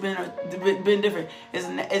journey has been different.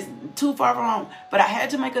 It's too far from home. But I had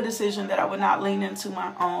to make a decision that I would not lean into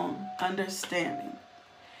my own understanding.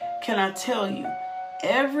 Can I tell you,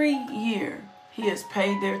 every year he has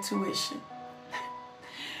paid their tuition.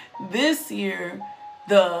 This year,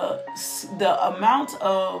 the amount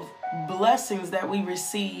of blessings that we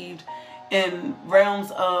received in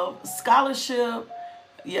realms of scholarship,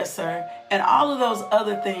 yes sir, and all of those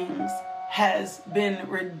other things has been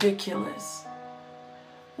ridiculous.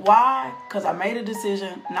 Why? Because I made a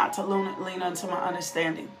decision not to lean onto my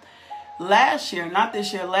understanding. Last year, not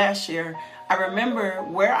this year, last year, I remember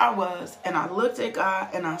where I was and I looked at God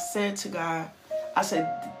and I said to God, I said,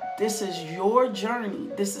 this is your journey.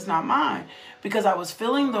 This is not mine. Because I was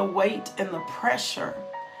feeling the weight and the pressure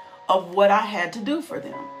of what I had to do for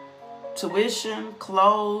them. Tuition,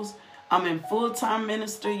 clothes. I'm in full-time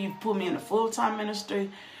ministry. You put me in a full-time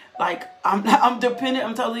ministry. Like I'm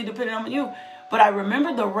totally dependent on you. But I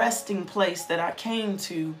remember the resting place that I came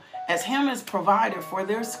to as him as provider for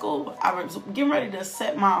their school. I was getting ready to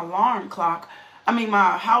set my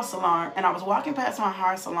my house alarm. And I was walking past my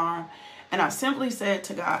house alarm. And I simply said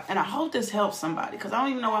to God, and I hope this helps somebody, because I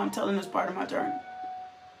don't even know why I'm telling this part of my journey.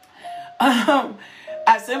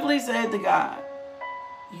 I simply said to God,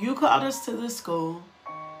 you called us to this school.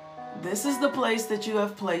 This is the place that you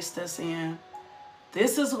have placed us in.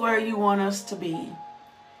 This is where you want us to be.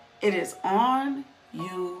 It is on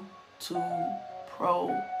you to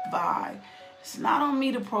provide. It's not on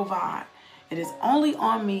me to provide. It is only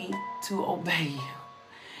on me to obey you.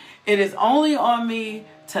 It is only on me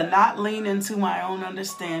to not lean into my own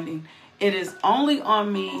understanding. It is only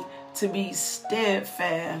on me to be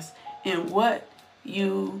steadfast in what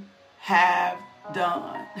you have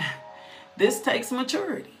done. This takes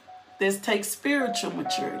maturity. This takes spiritual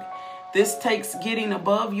maturity. This takes getting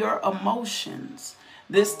above your emotions.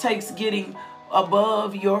 This takes getting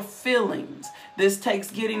above your feelings. This takes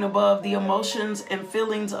getting above the emotions and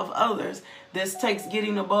feelings of others. This takes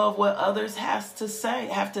getting above what others have to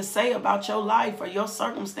say about your life or your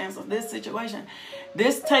circumstance of this situation.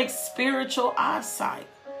 This takes spiritual eyesight.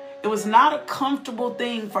 It was not a comfortable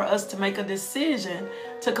thing for us to make a decision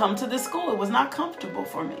to come to this school. It was not comfortable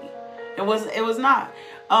for me. It was not.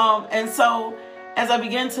 And so as I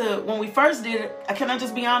began to, when we first did it, can I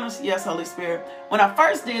just be honest? Yes, Holy Spirit. When I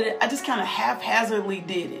first did it, I just kind of haphazardly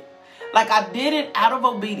did it. Like I did it out of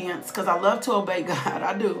obedience because I love to obey God.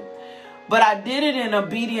 I do. But I did it in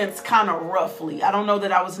obedience kind of roughly. I don't know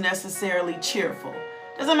that I was necessarily cheerful.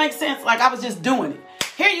 Does that make sense? Like I was just doing it.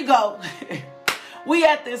 Here you go. We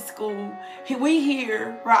at this school. We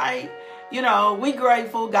here, right? You know, we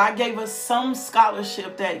grateful. God gave us some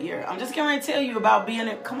scholarship that year. I'm just going to tell you about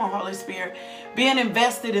come on, Holy Spirit, being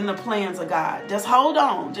invested in the plans of God. Just hold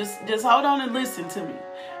on. Just hold on and listen to me.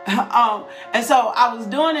 And so I was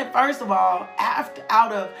doing it, first of all,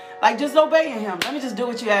 out of like just obeying him. Let me just do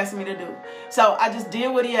what you asked me to do. So I just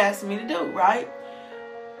did what he asked me to do, right?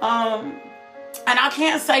 And I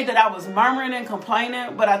can't say that I was murmuring and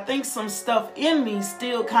complaining, but I think some stuff in me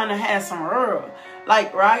still kind of had some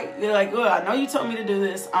like, right? You're like, oh, I know you told me to do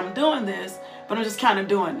this. I'm doing this, but I'm just kind of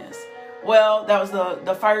doing this. Well, that was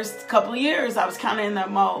the first couple of years I was kind of in that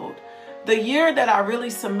mode. The year that I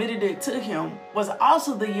really submitted it to him was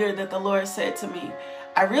also the year that the Lord said to me,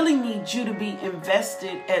 I really need you to be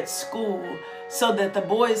invested at school so that the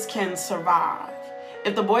boys can survive.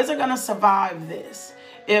 If the boys are going to survive this,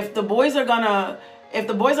 if the boys are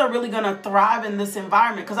really going to thrive in this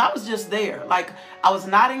environment, because I was just there. Like, I was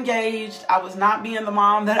not engaged. I was not being the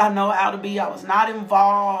mom that I know how to be. I was not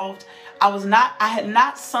involved. I had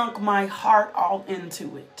not sunk my heart all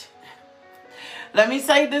into it. Let me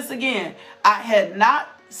say this again. I had not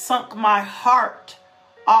sunk my heart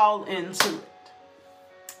all into it.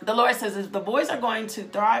 The Lord says, if the boys are going to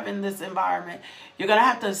thrive in this environment, you're going to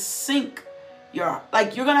have to sink your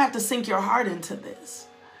heart into this.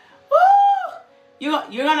 Woo!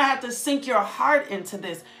 You're going to have to sink your heart into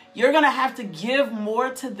this. You're going to have to give more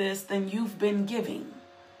to this than you've been giving.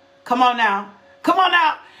 Come on now. Come on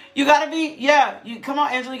now. You got to be, come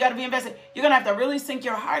on, Angela, you got to be invested. You're going to have to really sink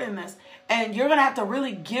your heart in this. And you're going to have to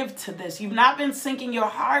really give to this. You've not been sinking your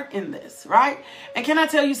heart in this, right? And can I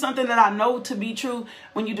tell you something that I know to be true?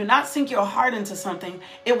 When you do not sink your heart into something,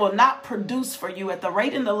 it will not produce for you at the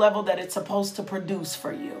rate and the level that it's supposed to produce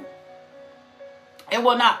for you. It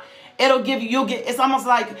will not. It'll give you, it's almost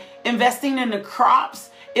like investing in the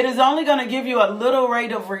crops. It is only going to give you a little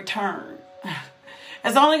rate of return.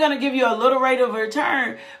 It's only going to give you a little rate of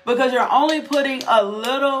return because you're only putting a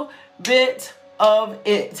little bit of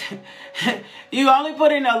it. You're only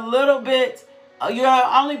putting a little bit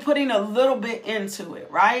into it,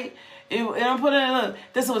 right?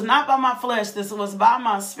 This was not by my flesh. This was by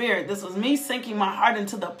my spirit. This was me sinking my heart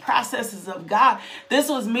into the processes of God. This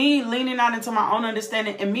was me leaning out into my own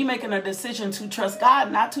understanding and me making a decision to trust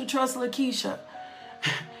God, not to trust Lakeisha.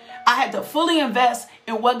 I had to fully invest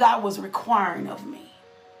in what God was requiring of me.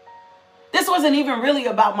 This wasn't even really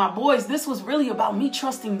about my boys. This was really about me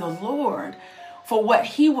trusting the Lord for what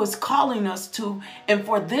he was calling us to and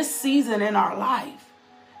for this season in our life.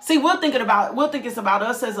 See, we'll think it's about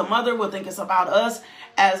us as a mother. We'll think it's about us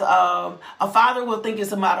as a father. We'll think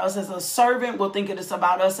it's about us as a servant. We'll think it's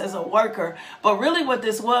about us as a worker. But really what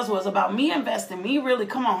this was about me investing, me really,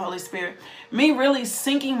 come on, Holy Spirit, me really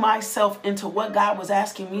sinking myself into what God was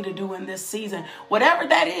asking me to do in this season. Whatever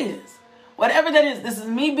that is, this is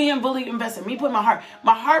me being fully invested, me putting my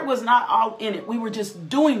heart was not all in it. We were just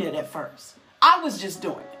doing it at first. I was just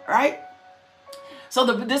doing it, right? So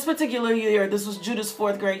this particular year, this was Judah's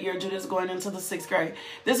 4th grade year. Judah's going into the 6th grade.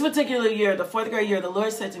 This particular year, the 4th grade year, the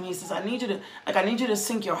Lord said to me, he says, I need you to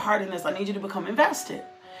sink your heart in this. I need you to become invested.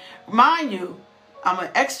 Mind you, I'm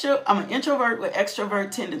an introvert with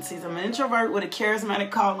extrovert tendencies. I'm an introvert with a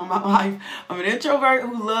charismatic call on my life. I'm an introvert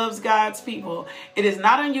who loves God's people. It is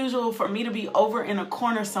not unusual for me to be over in a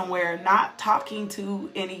corner somewhere, not talking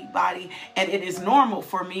to anybody. And it is normal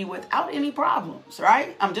for me without any problems,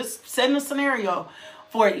 right? I'm just setting a scenario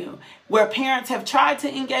for you, where parents have tried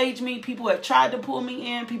to engage me, people have tried to pull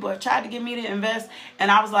me in, people have tried to get me to invest,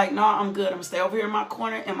 and I was like, no, I'm good. I'm gonna stay over here in my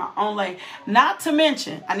corner in my own lane. Not to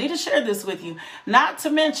mention, I need to share this with you, not to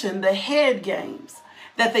mention the head games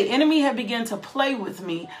that the enemy had begun to play with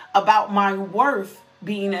me about my worth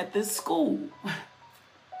being at this school.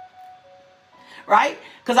 Right?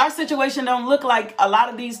 Because our situation don't look like a lot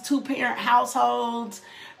of these two-parent households,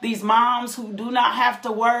 these moms who do not have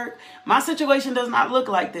to work. My situation does not look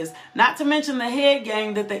like this. Not to mention the head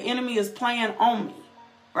game that the enemy is playing on me,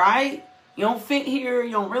 right? You don't fit here.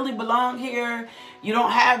 You don't really belong here. You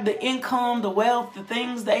don't have the income, the wealth, the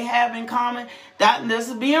things they have in common. This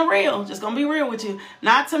is being real. Just going to be real with you.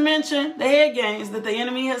 Not to mention the head games that the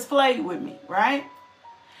enemy has played with me, right?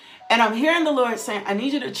 And I'm hearing the Lord saying, I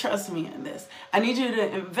need you to trust me in this. I need you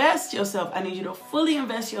to invest yourself. I need you to fully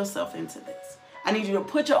invest yourself into this. I need you to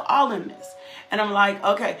put your all in this. And I'm like,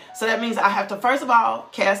 okay, so that means I have to, first of all,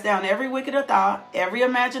 cast down every wicked thought, every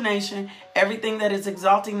imagination, everything that is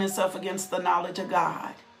exalting itself against the knowledge of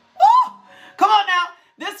God. Woo! Come on now.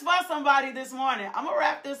 This for somebody this morning. I'm going to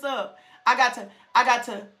wrap this up. I got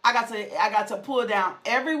to pull down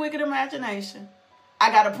every wicked imagination. I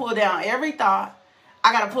got to pull down every thought.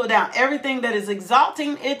 I got to pull down everything that is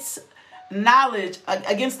exalting its knowledge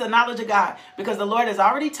against the knowledge of God, because the Lord has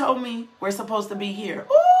already told me we're supposed to be here.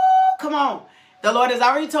 Ooh, come on. The Lord has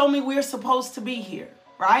already told me we're supposed to be here,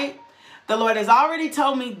 right? The Lord has already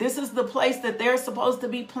told me this is the place that they're supposed to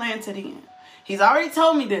be planted in. He's already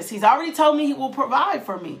told me this. He's already told me he will provide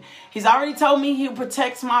for me. He's already told me he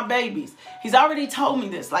protects my babies. He's already told me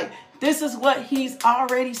this. Like, this is what he's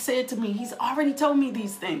already said to me. He's already told me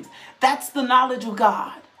these things. That's the knowledge of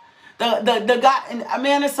God. The God, and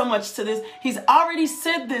man, there's so much to this. He's already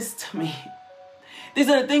said this to me. These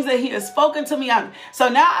are the things that he has spoken to me on. So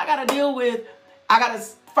now I got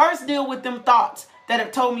to first deal with them thoughts that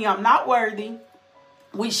have told me I'm not worthy.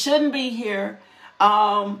 We shouldn't be here.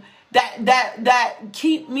 That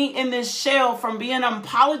keep me in this shell from being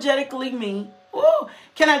unapologetically me. Woo!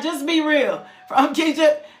 Can I just be real?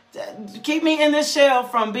 Keep me in this shell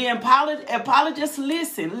from being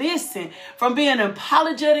listen, from being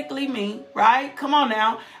apologetically me, right? Come on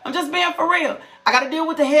now. I'm just being for real. I got to deal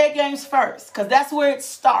with the head games first, because that's where it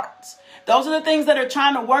starts. Those are the things that are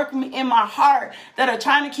trying to work me in my heart, that are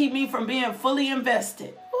trying to keep me from being fully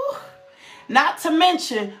invested. Woo. Not to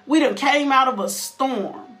mention, we done came out of a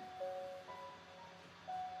storm.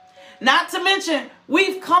 Not to mention,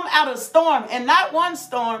 we've come out of storm, and not one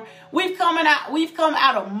storm. We've come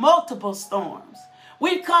out of multiple storms.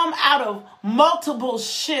 We've come out of multiple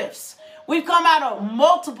shifts. We've come out of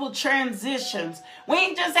multiple transitions. We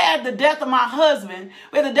ain't just had the death of my husband.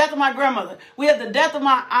 We had the death of my grandmother. We had the death of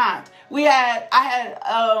my aunt. I had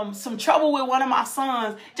some trouble with one of my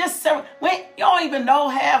sons. You don't even know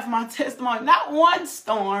half my testimony. Not one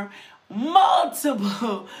storm,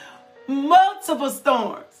 multiple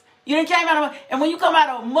storms. You done came out of, and when you come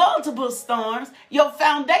out of multiple storms, your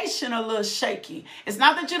foundation a little shaky. It's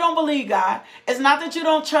not that you don't believe God. It's not that you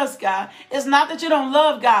don't trust God. It's not that you don't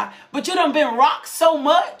love God, but you done been rocked so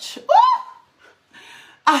much.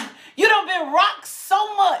 You done been rocked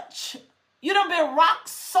so much. You done been rocked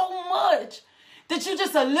so much that you're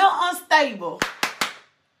just a little unstable.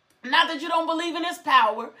 Not that you don't believe in his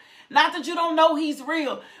power. Not that you don't know he's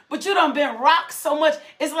real, but you done been rocked so much.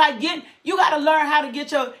 It's like you got to learn how to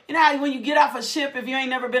get you know how when you get off a ship, if you ain't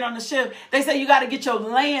never been on the ship, they say you got to get your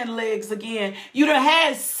land legs again. You done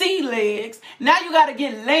had sea legs. Now you got to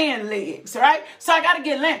get land legs, right? So I got to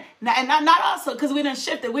get land. Now, and not also because we done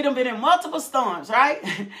shifted. We done been in multiple storms, right?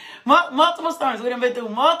 Multiple storms. We done been through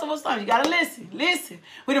multiple storms. You got to listen.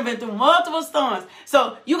 We done been through multiple storms.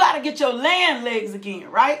 So you got to get your land legs again,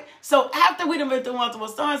 right? So after we done been through multiple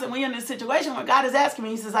storms and we in this situation where God is asking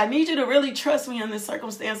me, he says, I need you to really trust me in this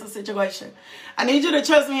circumstance and situation. I need you to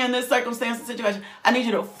trust me in this circumstance and situation. I need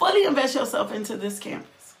you to fully invest yourself into this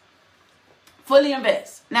campus. Fully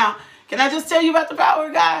invest. Now, can I just tell you about the power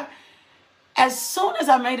of God? As soon as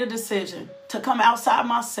I made a decision to come outside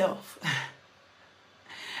myself,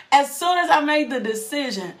 as soon as I made the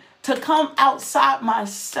decision to come outside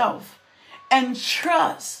myself and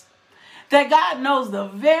trust that God knows the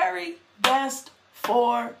very best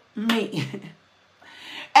for me,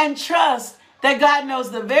 and trust that God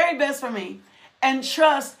knows the very best for me, and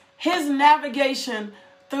trust his navigation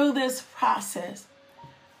through this process,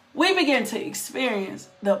 we begin to experience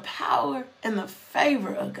the power and the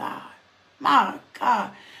favor of God. My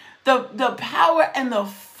God, the power and the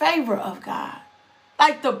favor of God,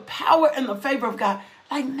 like the power and the favor of God,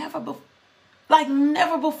 like never before.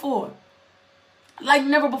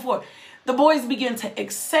 The boys begin to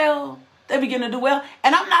excel. They begin to do well.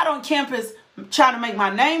 And I'm not on campus trying to make my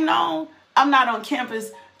name known. I'm not on campus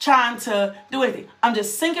trying to do anything. I'm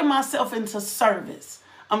just sinking myself into service.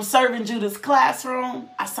 I'm serving Judah's classroom.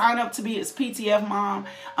 I signed up to be his PTF mom.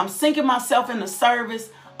 I'm sinking myself into service.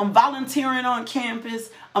 I'm volunteering on campus.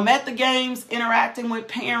 I'm at the games interacting with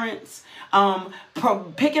parents.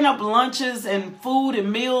 Picking up lunches and food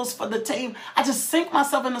and meals for the team. I just sink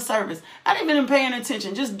myself into service. Not even paying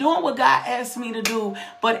attention. Just doing what God asked me to do.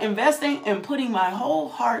 But investing and putting my whole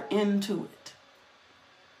heart into it.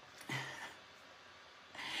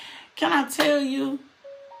 Can I tell you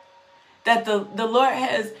that the Lord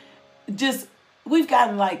has just, we've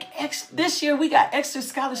gotten like, this year we got extra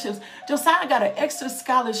scholarships. Josiah got an extra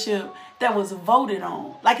scholarship that was voted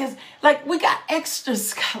on. Like we got extra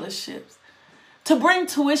scholarships to bring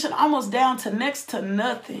tuition almost down to next to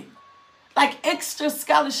nothing. Like extra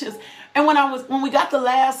scholarships. And when we got the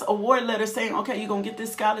last award letter saying, okay, you're going to get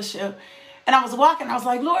this scholarship. And I was walking, I was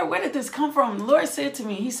like, Lord, where did this come from? The Lord said to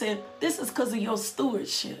me, he said, this is because of your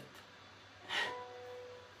stewardship.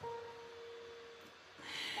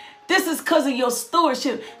 This is because of your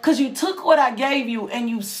stewardship. Because you took what I gave you and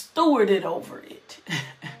you stewarded over it.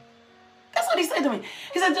 That's what he said to me.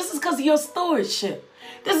 He said, this is because of your stewardship.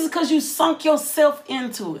 This is because you sunk yourself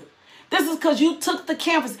into it. This is because you took the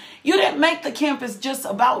campus. You didn't make the campus just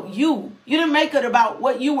about you. You didn't make it about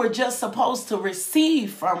what you were just supposed to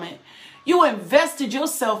receive from it. You invested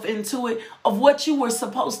yourself into it of what you were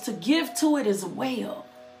supposed to give to it as well.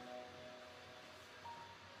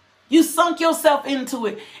 You sunk yourself into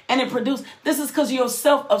it and it produced. This is because you're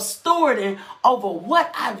self of stewarding over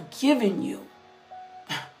what I've given you.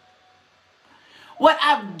 What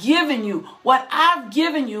I've given you. What I've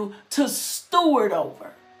given you to steward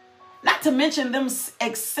over. Not to mention them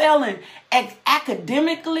excelling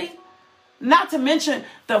academically. Not to mention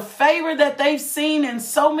the favor that they've seen in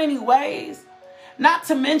so many ways. Not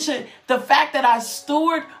to mention the fact that I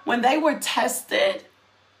steward when they were tested.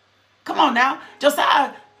 Come on now.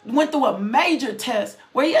 Josiah went through a major test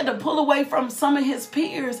where he had to pull away from some of his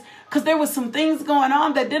peers because there was some things going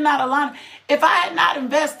on that did not align. If I had not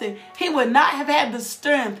invested, he would not have had the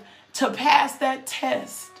strength to pass that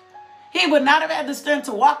test. He would not have had the strength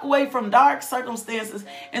to walk away from dark circumstances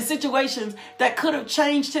and situations that could have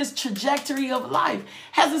changed his trajectory of life.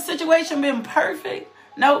 Has the situation been perfect?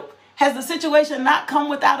 Nope. Has the situation not come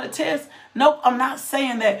without a test? Nope, I'm not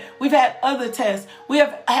saying that. We've had other tests. We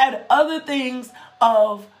have had other things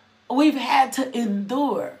we've had to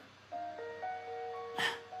endure.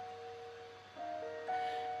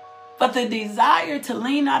 But the desire to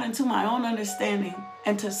lean out into my own understanding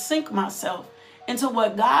and to sink myself into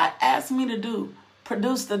what God asked me to do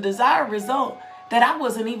produced the desired result that I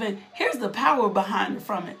wasn't even, here's the power behind it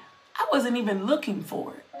from it. I wasn't even looking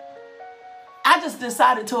for it. I just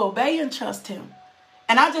decided to obey and trust him.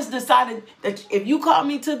 And I just decided that if you call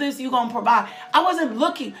me to this, you're going to provide. I wasn't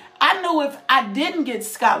looking. I knew if I didn't get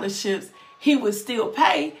scholarships, he would still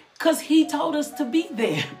pay because he told us to be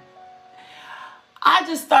there. I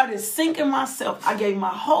just started sinking myself. I gave my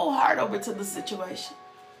whole heart over to the situation.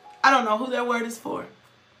 I don't know who that word is for.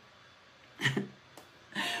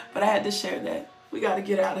 But I had to share that. We got to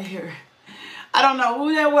get out of here. I don't know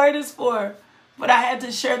who that word is for. But I had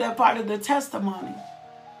to share that part of the testimony.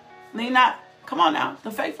 Lean not. Come on now.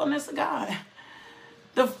 The faithfulness of God.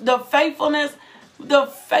 The faithfulness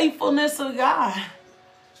of God.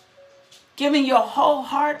 Giving your whole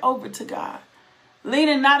heart over to God.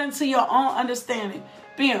 Leaning not into your own understanding.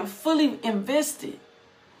 Being fully invested.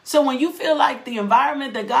 So when you feel like the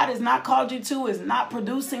environment that God has not called you to is not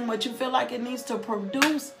producing what you feel like it needs to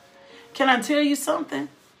produce, can I tell you something?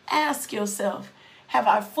 Ask yourself, have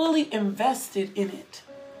I fully invested in it?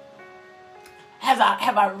 Have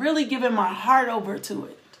I really given my heart over to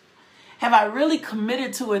it? Have I really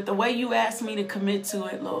committed to it the way you asked me to commit to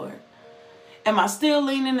it, Lord? Am I still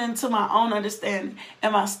leaning into my own understanding?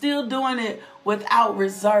 Am I still doing it without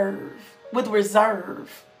reserve? With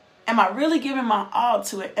reserve? Am I really giving my all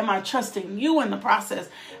to it? Am I trusting you in the process?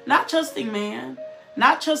 Not trusting man,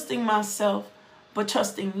 not trusting myself, but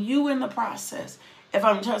trusting you in the process. If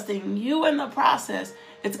I'm trusting you in the process,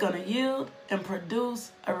 it's going to yield and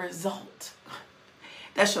produce a result.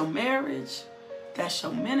 That's your marriage. That's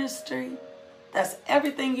your ministry. That's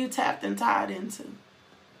everything you tapped and tied into.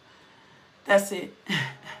 That's it.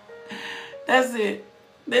 That's it.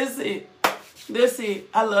 That's it. That's it.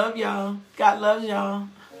 I love y'all. God loves y'all.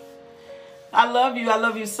 I love you. I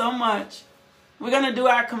love you so much. We're going to do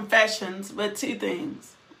our confessions, but two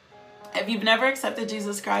things. If you've never accepted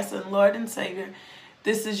Jesus Christ as Lord and Savior,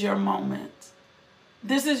 this is your moment.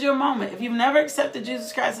 This is your moment. If you've never accepted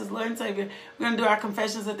Jesus Christ as Lord and Savior, we're going to do our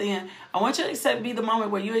confessions at the end. I want you to be the moment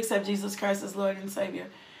where you accept Jesus Christ as Lord and Savior.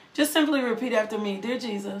 Just simply repeat after me. Dear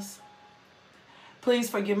Jesus, please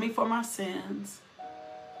forgive me for my sins.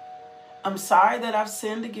 I'm sorry that I've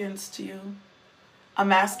sinned against you.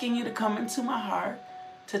 I'm asking you to come into my heart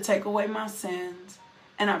to take away my sins.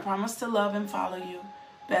 And I promise to love and follow you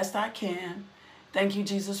best I can. Thank you,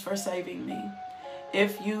 Jesus, for saving me.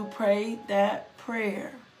 If you prayed that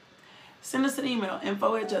prayer, send us an email,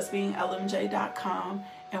 info@justbeinglmj.com.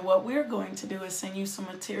 And what we're going to do is send you some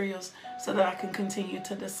materials so that I can continue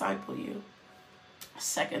to disciple you.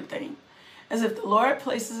 Second thing is, if the Lord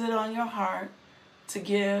places it on your heart to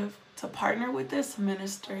give, to partner with this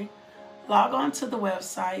ministry, log on to the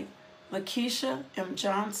website,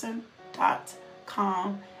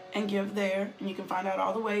 LakeishaMJohnson.com, and give there. And you can find out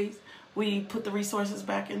all the ways we put the resources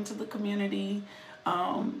back into the community,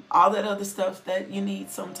 all that other stuff that you need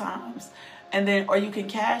sometimes. And then, or you can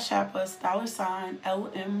Cash App us,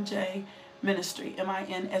 $LMJ Ministry,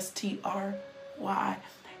 MINSTRY,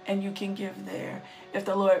 and you can give there if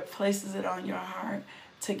the Lord places it on your heart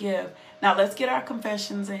to give. Now let's get our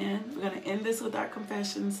confessions in. We're going to end this with our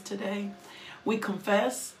confessions today. We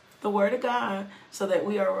confess the Word of God so that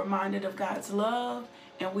we are reminded of God's love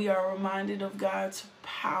and we are reminded of God's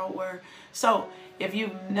power. So if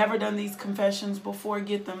you've never done these confessions before,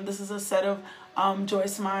 get them. This is a set of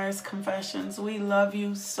Joyce Meyer's confessions. We love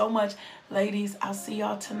you so much. Ladies, I'll see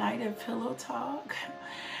y'all tonight at Pillow Talk.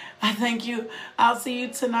 I thank you. I'll see you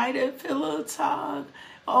tonight at Pillow Talk.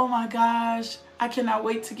 Oh my gosh. I cannot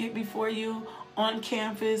wait to get before you on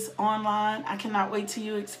campus, online. I cannot wait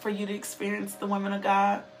for you to experience the women of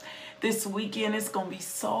God. This weekend is going to be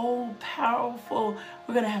so powerful.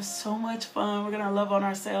 We're going to have so much fun. We're going to love on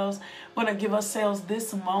ourselves. We're going to give ourselves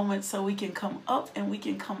this moment so we can come up and we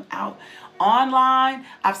can come out. Online,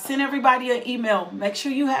 I've sent everybody an email. Make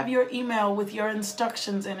sure you have your email with your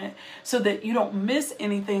instructions in it so that you don't miss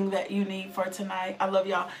anything that you need for tonight. I love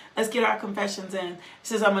y'all. Let's get our confessions in. It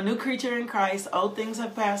says, I'm a new creature in Christ. Old things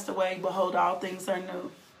have passed away. Behold, all things are new.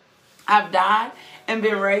 I've died and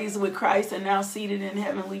been raised with Christ and now seated in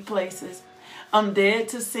heavenly places. I'm dead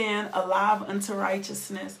to sin, alive unto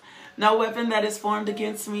righteousness. No weapon that is formed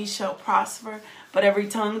against me shall prosper, but every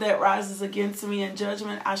tongue that rises against me in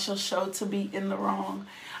judgment I shall show to be in the wrong.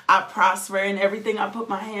 I prosper in everything I put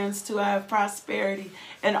my hands to. I have prosperity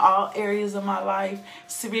in all areas of my life,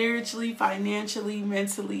 spiritually, financially,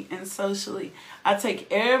 mentally, and socially. I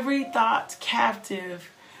take every thought captive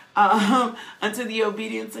unto the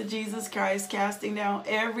obedience of Jesus Christ, casting down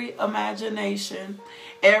every imagination,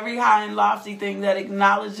 every high and lofty thing that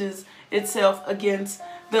acknowledges itself against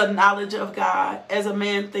the knowledge of God. As a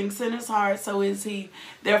man thinks in his heart, so is he.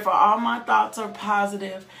 Therefore, all my thoughts are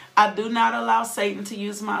positive. I do not allow Satan to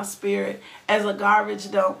use my spirit as a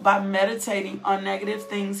garbage dump by meditating on negative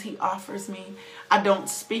things he offers me. I don't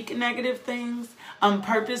speak negative things on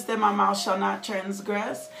purpose that my mouth shall not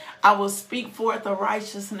transgress. I will speak forth the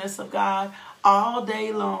righteousness of God all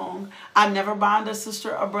day long. I never bind a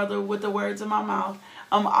sister or brother with the words of my mouth.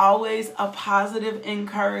 I'm always a positive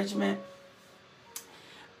encouragement.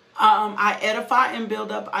 I edify and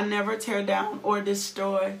build up. I never tear down or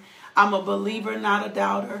destroy. I'm a believer, not a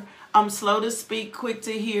doubter. I'm slow to speak, quick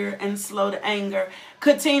to hear, and slow to anger.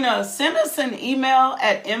 Katina, send us an email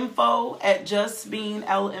at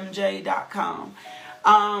info@justbeinglmj.com.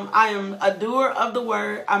 I am a doer of the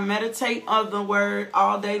word. I meditate on the word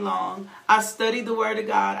all day long. I study the word of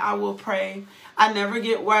God. I will pray. I never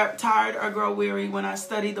get tired or grow weary when I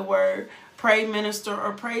study the word, pray, minister,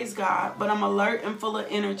 or praise God. But I'm alert and full of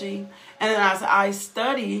energy. And as I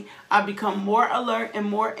study, I become more alert and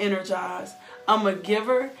more energized. I'm a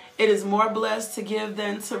giver. It is more blessed to give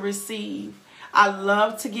than to receive. I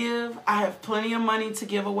love to give. I have plenty of money to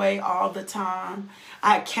give away all the time.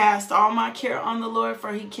 I cast all my care on the Lord,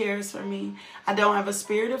 for he cares for me. I don't have a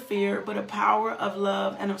spirit of fear, but a power of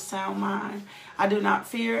love and of sound mind. I do not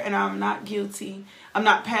fear, and I'm not guilty. I'm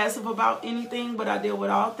not passive about anything, but I deal with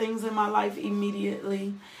all things in my life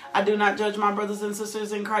immediately. I do not judge my brothers and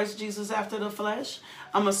sisters in Christ Jesus after the flesh.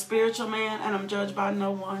 I'm a spiritual man, and I'm judged by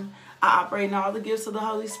no one. I operate in all the gifts of the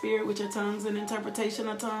Holy Spirit, which are tongues and interpretation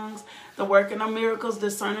of tongues, the working of miracles,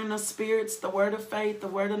 discerning of spirits, the word of faith, the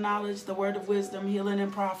word of knowledge, the word of wisdom, healing,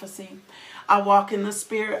 and prophecy. I walk in the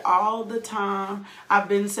Spirit all the time. I've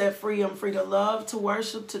been set free. I'm free to love, to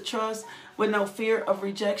worship, to trust, with no fear of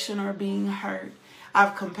rejection or being hurt. I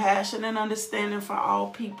have compassion and understanding for all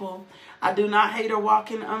people. I do not hate or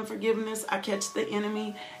walk in unforgiveness. I catch the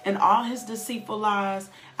enemy and all his deceitful lies.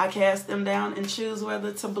 I cast them down and choose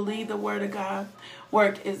whether to believe the word of God.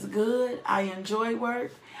 Work is good. I enjoy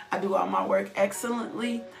work. I do all my work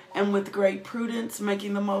excellently and with great prudence,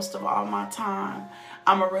 making the most of all my time.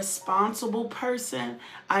 I'm a responsible person.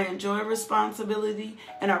 I enjoy responsibility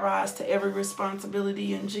and I rise to every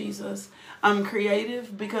responsibility in Jesus. I'm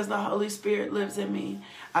creative because the Holy Spirit lives in me.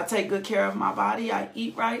 I take good care of my body. I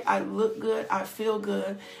eat right. I look good. I feel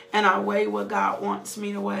good. And I weigh what God wants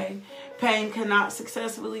me to weigh. Pain cannot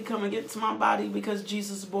successfully come against my body because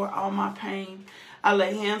Jesus bore all my pain. I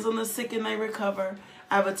lay hands on the sick and they recover.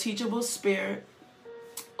 I have a teachable spirit.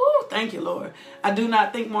 Oh, thank you, Lord. I do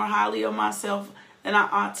not think more highly of myself than I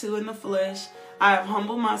ought to in the flesh. I have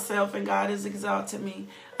humbled myself and God has exalted me.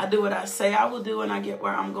 I do what I say I will do and I get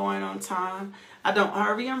where I'm going on time. I don't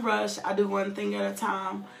hurry and rush. I do one thing at a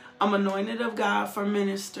time. I'm anointed of God for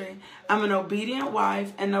ministry. I'm an obedient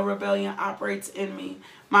wife and no rebellion operates in me.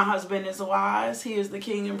 My husband is wise. He is the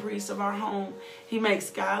king and priest of our home. He makes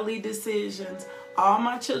godly decisions. All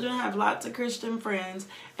my children have lots of Christian friends,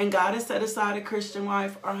 and God has set aside a Christian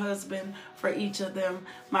wife or husband for each of them.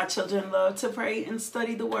 My children love to pray and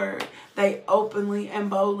study the word. They openly and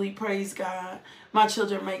boldly praise God. My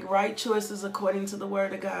children make right choices according to the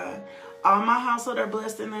word of God. All my household are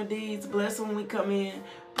blessed in their deeds, blessed when we come in,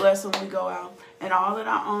 blessed when we go out. And all that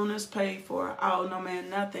I own is paid for. I owe no man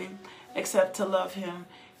nothing except to love him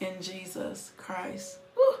in Jesus Christ.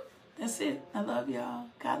 Woo. That's it. I love y'all.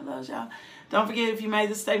 God loves y'all. Don't forget, if you made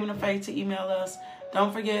the statement of faith, to email us.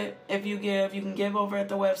 Don't forget, if you give, you can give over at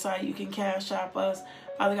the website. You can cash app us.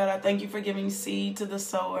 Father God, I thank you for giving seed to the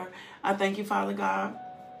sower. I thank you, Father God,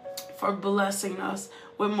 for blessing us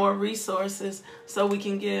with more resources so we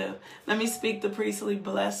can give. Let me speak the priestly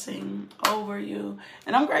blessing over you.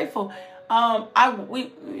 And I'm grateful.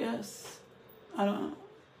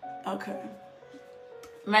 Okay.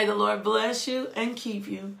 May the Lord bless you and keep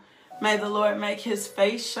you. May the Lord make his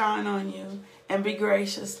face shine on you and be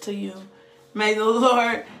gracious to you. May the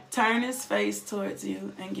Lord turn his face towards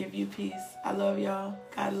you and give you peace. I love y'all.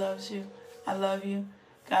 God loves you. I love you.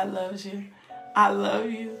 God loves you. I love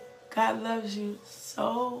you. God loves you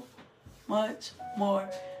so much more.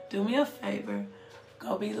 Do me a favor.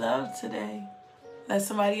 Go be loved today. Let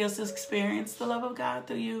somebody else experience the love of God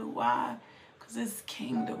through you. Why? It's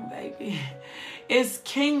kingdom, baby. It's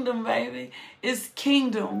kingdom, baby. It's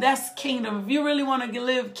kingdom. That's kingdom. If you really want to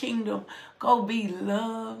live kingdom, go be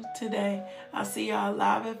loved today. I'll see y'all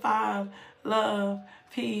live at 5. Love,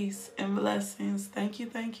 peace, and blessings. Thank you,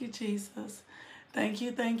 Jesus. Thank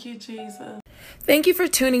you, Jesus. Thank you for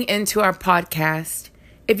tuning into our podcast.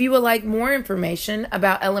 If you would like more information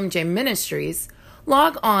about LMJ Ministries,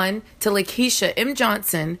 log on to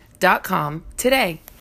LakeishaMJohnson.com today.